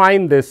will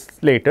define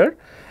this later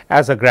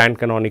as a grand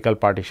canonical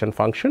partition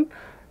function.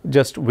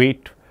 Just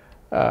wait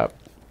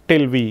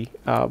till we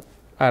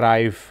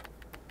arrive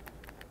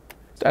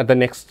at the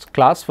next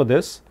class for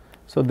this.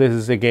 So, this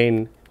is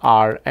again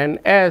R and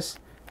S,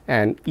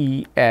 and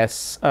E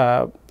S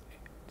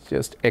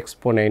just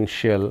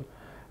exponential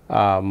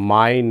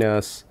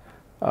minus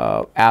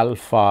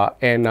alpha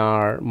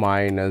NR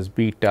minus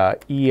beta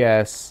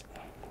ES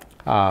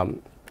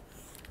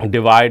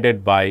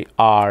divided by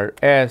R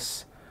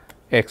S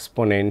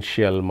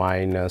exponential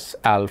minus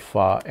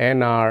alpha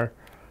NR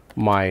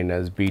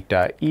minus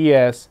beta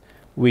ES,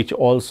 which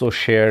also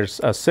shares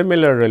a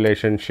similar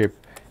relationship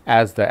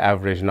as the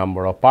average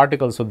number of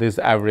particles. So, this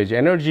average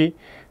energy,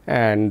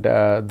 and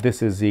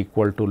this is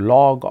equal to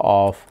log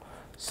of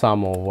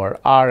sum over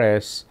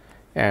Rs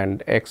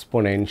and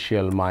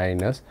exponential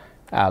minus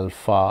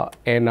alpha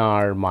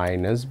nr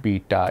minus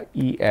beta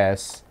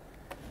Es,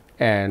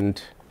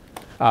 and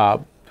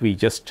we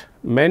just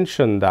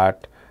mentioned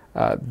that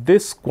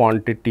this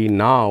quantity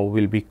now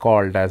will be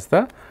called as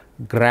the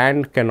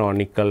grand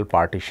canonical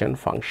partition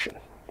function.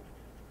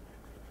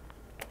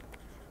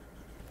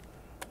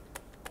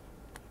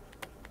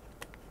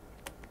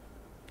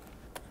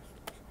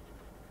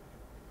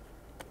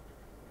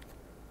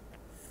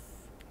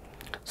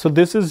 So,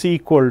 this is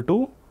equal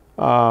to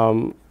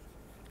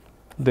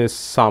this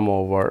sum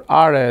over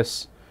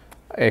Rs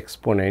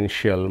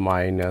exponential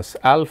minus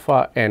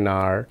alpha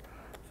nr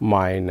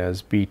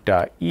minus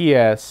beta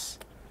Es,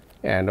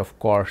 and of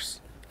course,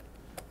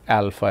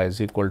 alpha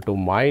is equal to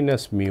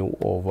minus mu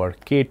over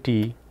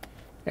kT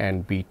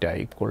and beta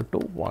equal to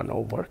 1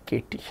 over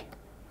kT.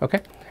 Okay.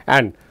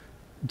 And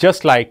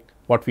just like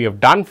what we have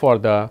done for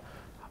the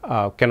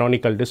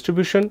canonical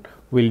distribution,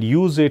 we will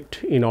use it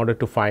in order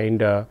to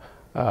find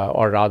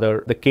or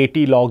rather the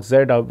kT log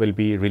z will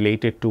be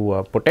related to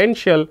a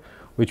potential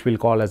which we will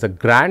call as a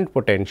grand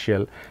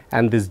potential,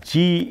 and this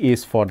G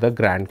is for the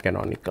grand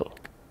canonical.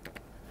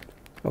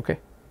 Okay.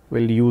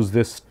 We will use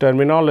this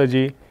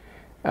terminology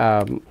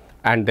and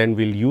then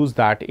we will use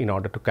that in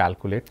order to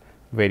calculate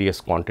various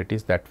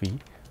quantities that we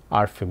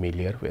are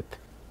familiar with.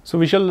 So,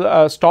 we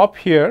shall stop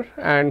here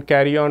and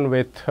carry on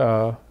with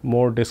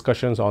more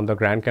discussions on the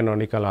grand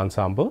canonical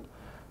ensemble.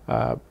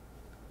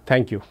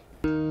 Thank you.